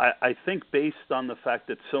 I think based on the fact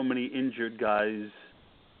that so many injured guys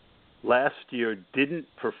last year didn't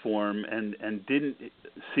perform and didn't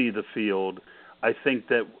see the field, I think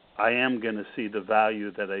that I am going to see the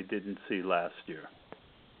value that I didn't see last year.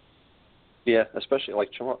 Yeah, especially like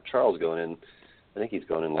Charles going in. I think he's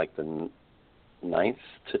going in like the 9th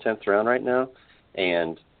to 10th round right now,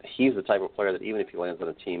 and he's the type of player that even if he lands on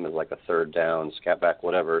a team as like a third down, scat back,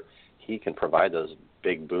 whatever, he can provide those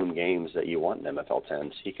big boom games that you want in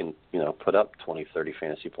MFL10s. He can, put up 20, 30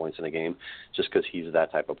 fantasy points in a game just because he's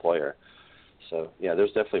that type of player. So, yeah,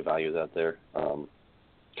 there's definitely values out there.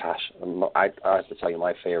 I have to tell you,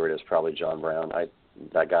 my favorite is probably John Brown.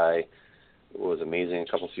 That guy was amazing a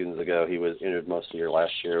couple seasons ago. He was injured most of the year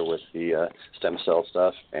last year with the stem cell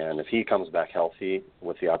stuff, and if he comes back healthy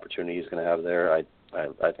with the opportunity he's going to have there,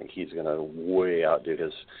 I think he's going to way outdo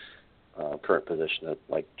his current position at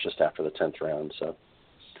like just after the 10th round. So.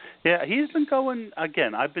 Yeah, he's been going,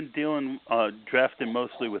 again, I've been drafting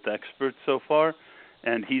mostly with experts so far,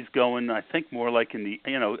 and he's going, I think, more like in the,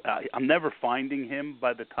 I'm never finding him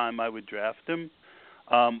by the time I would draft him.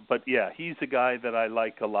 But, yeah, he's a guy that I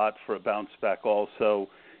like a lot for a bounce back also,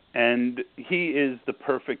 and he is the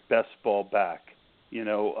perfect best ball back,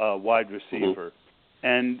 wide receiver.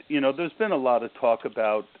 And, there's been a lot of talk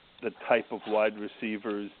about the type of wide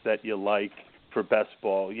receivers that you like for best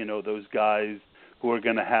ball, those guys who are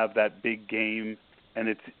going to have that big game, and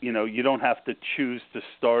it's, you don't have to choose to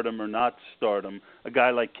start him or not start him. A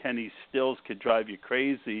guy like Kenny Stills could drive you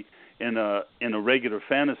crazy in a regular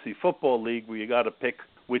fantasy football league where you got to pick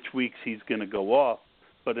which weeks he's going to go off.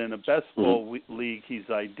 But in a best ball league, he's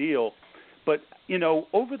ideal. But,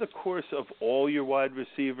 over the course of all your wide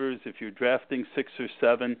receivers, if you're drafting 6 or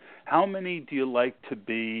 7, how many do you like to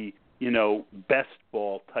be, best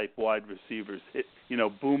ball type wide receivers,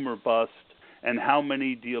 boom or bust? And how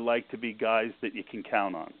many do you like to be guys that you can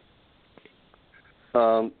count on?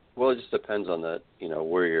 Well, it just depends on the,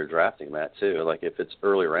 where you're drafting them at too. Like if it's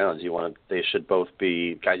early rounds, they should both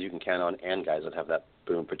be guys you can count on and guys that have that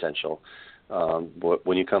boom potential. But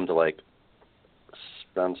when you come to like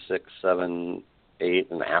round 6, 7,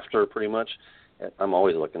 8, and after, pretty much, I'm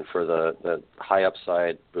always looking for the high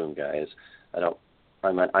upside boom guys.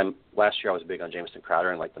 Last year I was big on Jamison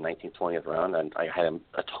Crowder in like the 19th, 20th round, and I had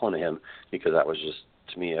a ton of him because that was just,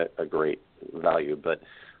 to me, a great value. But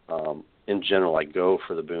in general, I go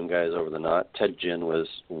for the boom guys over the not. Ted Ginn was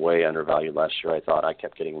way undervalued last year, I thought. I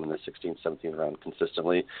kept getting him in the 16th, 17th round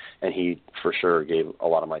consistently, and he for sure gave a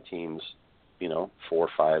lot of my teams, 4 or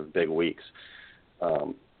 5 big weeks.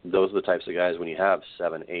 Those are the types of guys when you have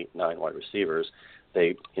 7, 8, 9 wide receivers,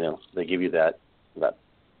 they give you that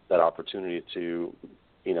opportunity to,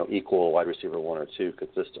 equal a wide receiver 1 or 2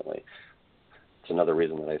 consistently. It's another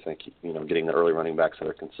reason that I think, getting the early running backs that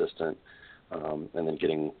are consistent and then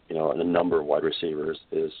getting, a number of wide receivers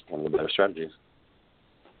is one of the better strategies.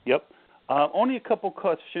 Yep. Only a couple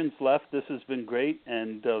questions left. This has been great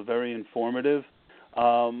and very informative.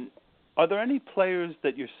 Are there any players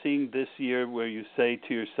that you're seeing this year where you say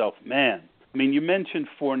to yourself, man, I mean, you mentioned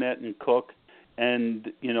Fournette and Cook,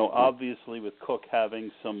 and, obviously with Cook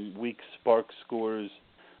having some weak spark scores,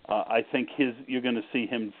 I think you're going to see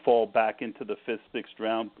him fall back into the 5th, 6th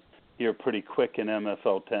round here pretty quick in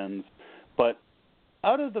MFL10s. But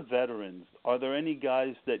out of the veterans, are there any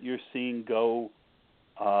guys that you're seeing go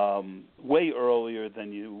way earlier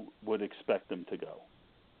than you would expect them to go?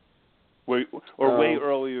 Way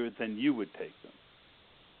earlier than you would take them?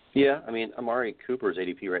 Yeah, I mean, Amari Cooper's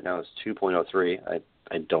ADP right now is 2.03.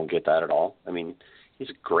 I don't get that at all. I mean, he's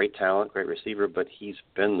a great talent, great receiver, but he's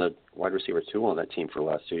been the wide receiver 2 on that team for the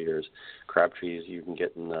last 2 years. Crabtree's you can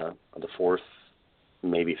get in the 4th,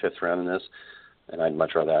 maybe 5th round in this, and I'd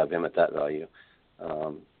much rather have him at that value.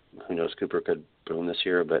 Who knows, Cooper could boom this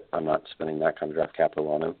year, but I'm not spending that kind of draft capital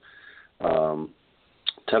on him.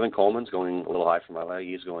 Tevin Coleman's going a little high for my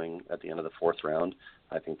value. He's going at the end of the 4th round.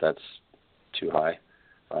 I think that's too high.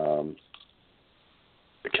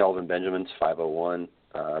 Kelvin Benjamin's 501.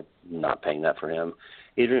 Not paying that for him.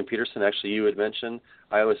 Adrian Peterson, actually, you had mentioned.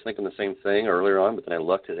 I was thinking the same thing earlier on, but then I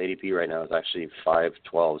looked. His ADP right now is actually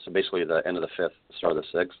 512. So basically the end of the 5th, start of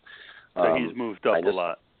the 6th. So he's moved up a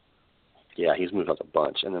lot. Yeah, he's moved up a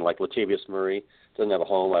bunch. And then like Latavius Murray doesn't have a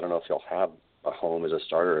home. I don't know if he'll have a home as a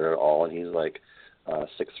starter at all. And he's like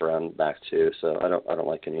 6th round back too. So I don't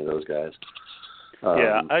like any of those guys.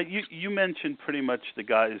 You mentioned pretty much the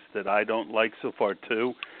guys that I don't like so far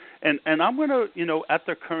too, and I'm gonna, at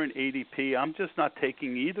their current ADP, I'm just not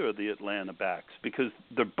taking either of the Atlanta backs because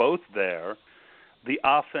they're both there. The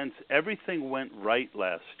offense, everything went right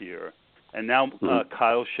last year, and now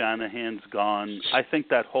Kyle Shanahan's gone. I think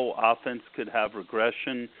that whole offense could have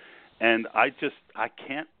regression, and I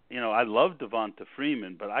can't. I love Devonta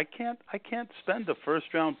Freeman, but I can't spend a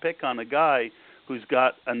first-round pick on a guy who's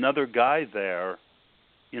got another guy there.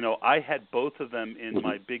 I had both of them in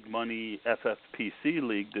my big money FFPC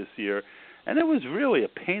league this year, and it was really a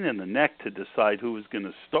pain in the neck to decide who was going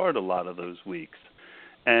to start a lot of those weeks.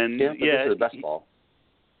 And this is the best ball.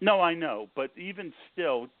 No, I know, but even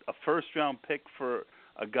still, a first-round pick for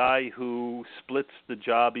a guy who splits the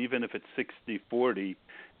job, even if it's 60-40,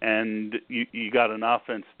 and you got an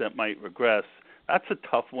offense that might regress, that's a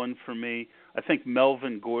tough one for me. I think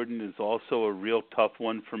Melvin Gordon is also a real tough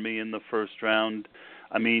one for me in the first round.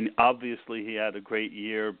 I mean, obviously he had a great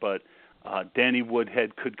year, but Danny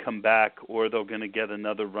Woodhead could come back, or they're going to get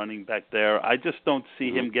another running back there. I just don't see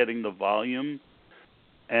him getting the volume,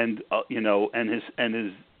 and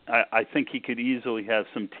I think he could easily have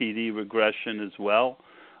some TD regression as well.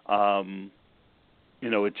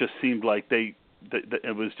 It just seemed like it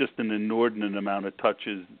was just an inordinate amount of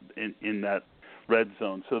touches in that red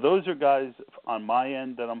zone. So those are guys on my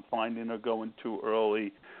end that I'm finding are going too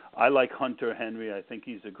early. I like Hunter Henry. I think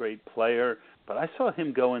he's a great player, but I saw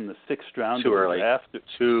him go in the 6th round. Too early.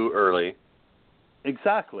 Too early.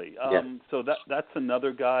 Exactly. So that's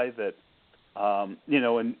another guy that,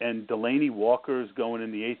 and Delaney Walker's going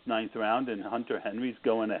in the 8th, 9th round, and Hunter Henry's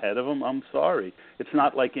going ahead of him. I'm sorry. It's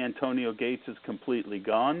not like Antonio Gates is completely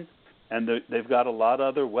gone, and they've got a lot of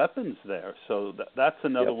other weapons there. So that's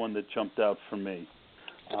another one that jumped out for me.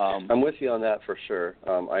 I'm with you on that for sure.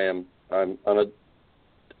 I'm on a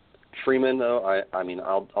Freeman, though.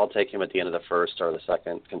 I'll take him at the end of the first or the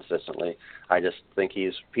second consistently. I just think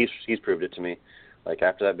he's proved it to me. Like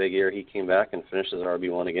after that big year, he came back and finished as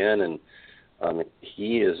RB1 again, and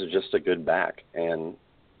he is just a good back, and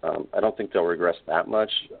I don't think they'll regress that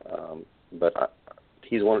much. But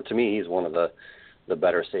he's one of the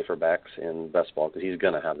better, safer backs in best ball because he's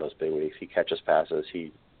going to have those big weeks. He catches passes.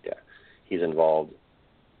 He's involved,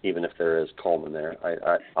 even if there is Coleman there.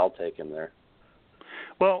 I'll take him there.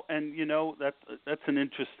 Well, and that's an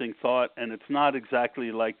interesting thought, and it's not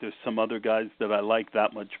exactly like there's some other guys that I like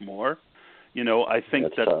that much more. I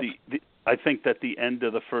think I think that the end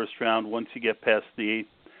of the first round, once you get past the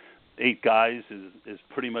eight guys, is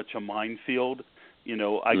pretty much a minefield.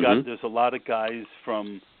 There's a lot of guys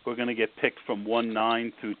who are going to get picked from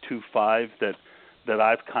 1-9 through 2-5 that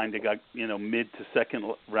I've kind of got mid to second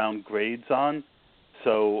round grades on.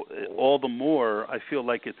 So all the more I feel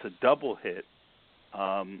like it's a double hit.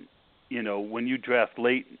 When you draft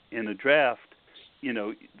late in a draft,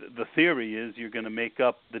 the theory is you're going to make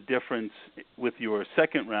up the difference with your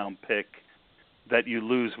second round pick that you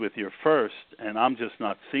lose with your first, and I'm just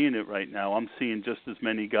not seeing it right now. I'm seeing just as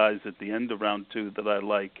many guys at the end of round 2 that I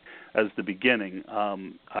like as the beginning.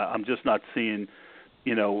 I'm just not seeing,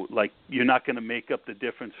 like you're not going to make up the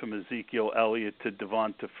difference from Ezekiel Elliott to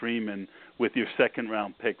Devonta Freeman with your second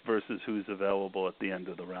round pick versus who's available at the end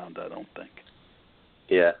of the round, I don't think.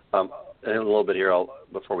 Yeah. In a little bit here,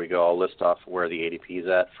 before we go, I'll list off where the ADP is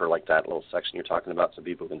at for like that little section you're talking about so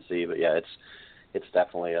people can see. But yeah, it's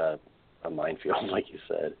definitely a minefield, like you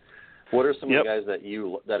said. What are some of the guys that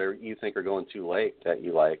you think are going too late that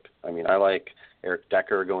you like? I mean, I like Eric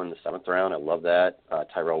Decker going in the 7th round. I love that.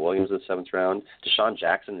 Tyrell Williams in the 7th round. Deshaun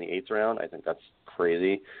Jackson in the 8th round. I think that's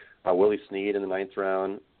crazy. Willie Snead in the 9th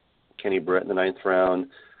round. Kenny Britt in the 9th round.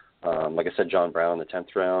 Like I said, John Brown in the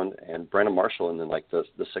 10th round, and Brandon Marshall in the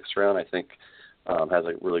 6th round. I think has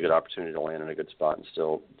a really good opportunity to land in a good spot and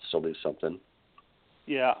still do something.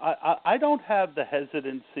 Yeah, I don't have the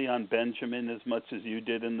hesitancy on Benjamin as much as you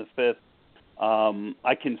did in the 5th.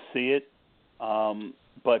 I can see it,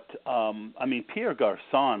 but Pierre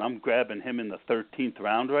Garçon, I'm grabbing him in the 13th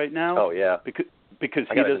round right now. Oh yeah, because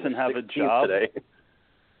he doesn't have a job today.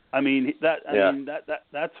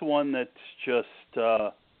 That's one that's just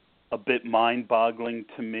a bit mind-boggling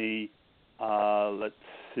to me. Let's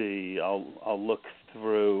see. I'll look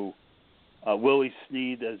through. Willie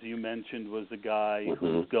Snead, as you mentioned, was a guy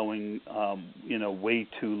who's going, way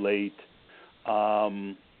too late.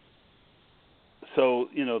 So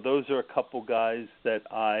those are a couple guys that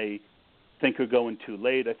I think are going too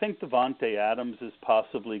late. I think Devontae Adams is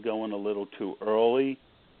possibly going a little too early.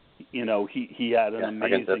 He had an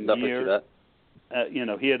amazing year.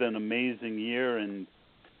 He had an amazing year,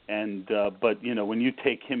 but when you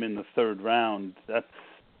take him in the 3rd round,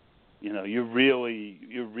 you're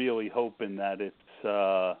really hoping that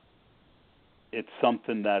it's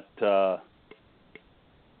something that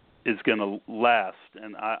is going to last.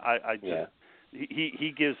 And I just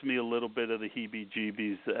he gives me a little bit of the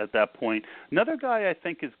heebie-jeebies at that point. Another guy I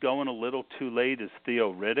think is going a little too late is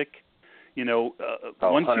Theo Riddick.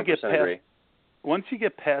 Once you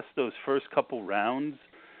get past those first couple rounds,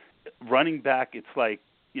 running back, it's like,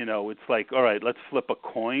 all right, let's flip a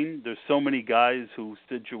coin. There's so many guys whose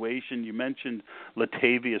situation, you mentioned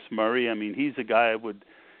Latavius Murray. I mean, he's a guy I would,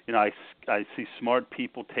 I see smart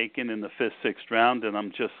people taken in the 5th, 6th round, and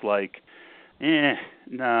I'm just like,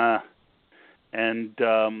 nah. And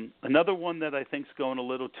another one that I think is going a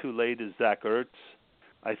little too late is Zach Ertz.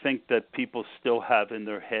 I think that people still have in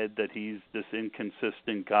their head that he's this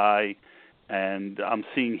inconsistent guy, and I'm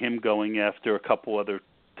seeing him going after a couple other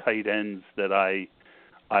tight ends that I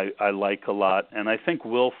like a lot. And I think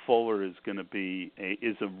Will Fuller is going to be a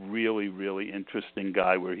really, really interesting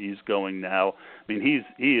guy where he's going now. I mean,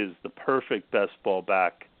 he is the perfect best ball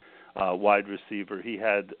back wide receiver. He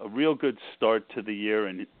had a real good start to the year,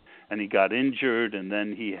 and he got injured, and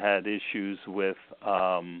then he had issues with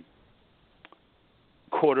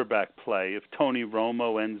quarterback play. If Tony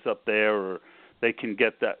Romo ends up there, or they can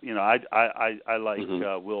get that, I like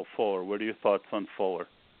Will Fuller. What are your thoughts on Fuller?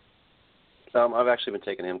 I've actually been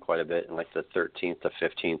taking him quite a bit in like the 13th to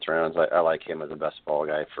 15th rounds. I like him as a best ball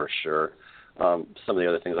guy for sure. Some of the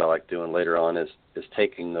other things I like doing later on is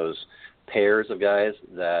taking those pairs of guys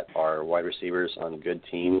that are wide receivers on good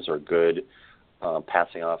teams or good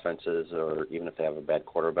passing offenses, or even if they have a bad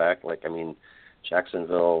quarterback. Like, I mean,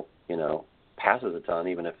 Jacksonville, passes a ton,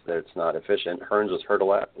 even if it's not efficient. Hearns was hurt a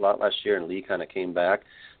lot last year, and Lee kind of came back.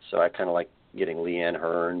 So I kind of like getting Lee and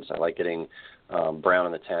Hearns. I like getting Brown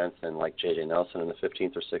in the 10th and like J.J. Nelson in the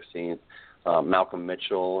 15th or 16th. Malcolm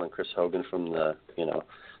Mitchell and Chris Hogan from the,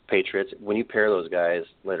 Patriots. When you pair those guys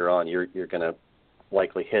later on, you're going to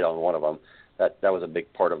likely hit on one of them. That was a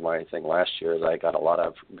big part of my thing last year. Is I got a lot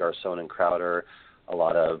of Garcon and Crowder, a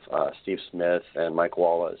lot of Steve Smith and Mike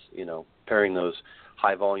Wallace. Pairing those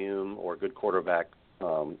high volume or good quarterback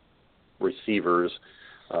receivers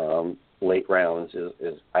late rounds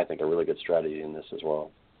is I think a really good strategy in this as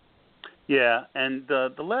well. Yeah, and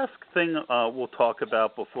the last thing we'll talk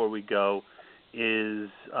about before we go is,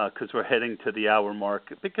 because we're heading to the hour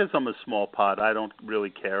mark, because I'm a small pod, I don't really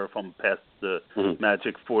care if I'm past the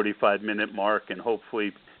magic 45-minute mark, and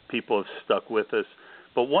hopefully people have stuck with us.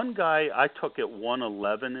 But one guy I took at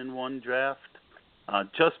 111 in one draft,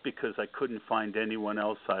 just because I couldn't find anyone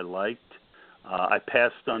else I liked. I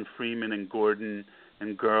passed on Freeman and Gordon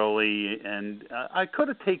and Gurley, and I could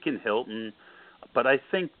have taken Hilton, but I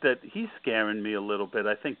think that he's scaring me a little bit.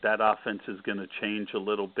 I think that offense is going to change a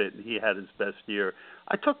little bit, and he had his best year.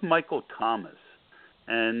 I took Michael Thomas,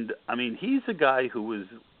 and, I mean, he's a guy who was,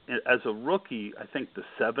 as a rookie, I think the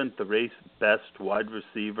 7th or 8th best wide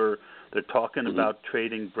receiver. They're talking about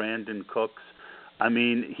trading Brandon Cooks. I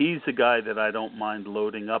mean, he's a guy that I don't mind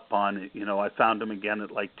loading up on. I found him again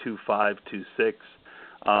at like 2.5,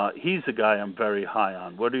 2.6. He's a guy I'm very high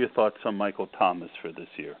on. What are your thoughts on Michael Thomas for this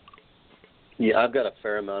year? Yeah, I've got a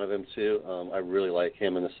fair amount of him too. I really like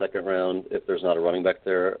him in the second round. If there's not a running back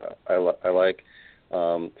there, I like.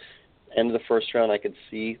 End of the first round, I could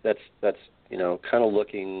see that's kind of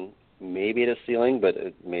looking maybe at a ceiling, but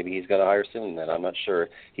maybe he's got a higher ceiling than that. I'm not sure.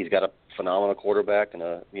 He's got a phenomenal quarterback and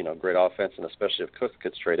a great offense, and especially if Cook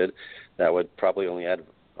gets traded, that would probably only add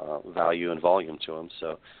value and volume to him.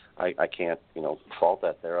 So I can't fault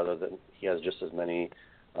that there, other than he has just as many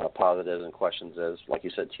positives and questions as, like you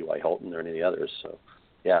said, T.Y. Hilton or any of the others. So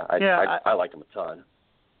I liked him a ton.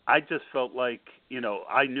 I just felt like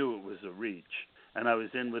I knew it was a reach. And I was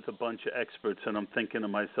in with a bunch of experts, and I'm thinking to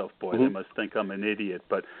myself, boy, they must think I'm an idiot.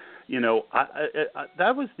 But, I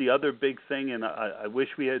that was the other big thing, and I wish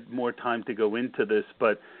we had more time to go into this.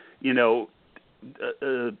 But,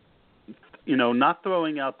 not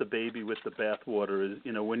throwing out the baby with the bathwater is,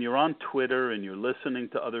 when you're on Twitter and you're listening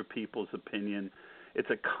to other people's opinion, it's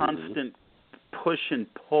a constant push and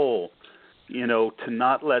pull, to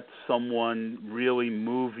not let someone really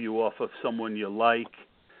move you off of someone you like.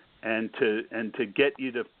 And to get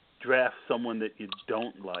you to draft someone that you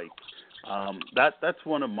don't like, that's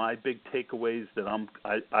one of my big takeaways that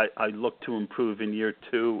I look to improve in year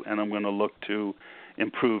 2, and I'm going to look to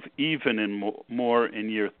improve even more in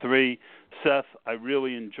year 3. Seth, I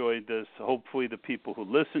really enjoyed this. Hopefully the people who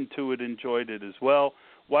listened to it enjoyed it as well.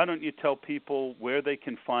 Why don't you tell people where they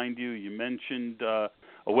can find you? You mentioned a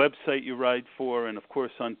website you write for, and of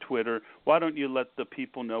course on Twitter. Why don't you let the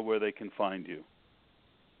people know where they can find you?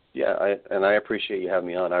 Yeah, I appreciate you having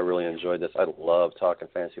me on. I really enjoyed this. I love talking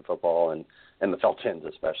fantasy football and MFL10s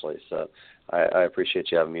especially. So I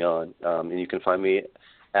appreciate you having me on. And you can find me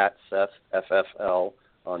at Seth FFL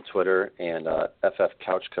on Twitter and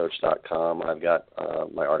ffcouchcoach.com. I've got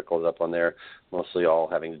my articles up on there, mostly all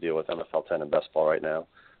having to deal with MFL10 and best ball right now.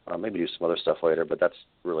 Maybe do some other stuff later, but that's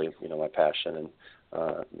really my passion,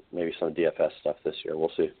 and maybe some DFS stuff this year.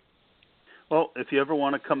 We'll see. Well, if you ever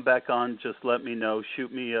want to come back on, just let me know.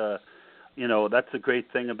 Shoot me that's a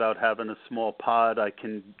great thing about having a small pod. I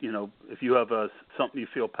can, if you have something you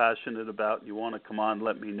feel passionate about and you want to come on,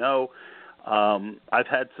 let me know. I've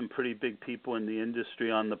had some pretty big people in the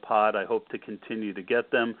industry on the pod. I hope to continue to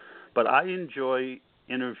get them. But I enjoy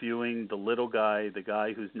interviewing the little guy, the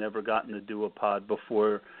guy who's never gotten to do a pod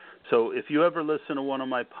before. So if you ever listen to one of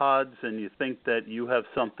my pods and you think that you have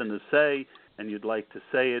something to say and you'd like to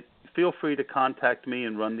say it, feel free to contact me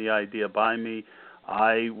and run the idea by me.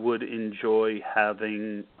 I would enjoy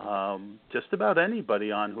having just about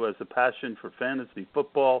anybody on who has a passion for fantasy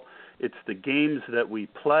football. It's the games that we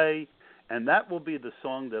play, and that will be the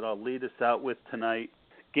song that I'll lead us out with tonight.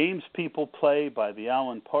 Games People Play by the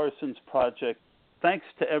Alan Parsons Project. Thanks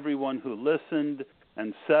to everyone who listened.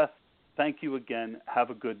 And Seth, thank you again.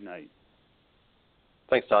 Have a good night.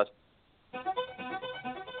 Thanks, Todd.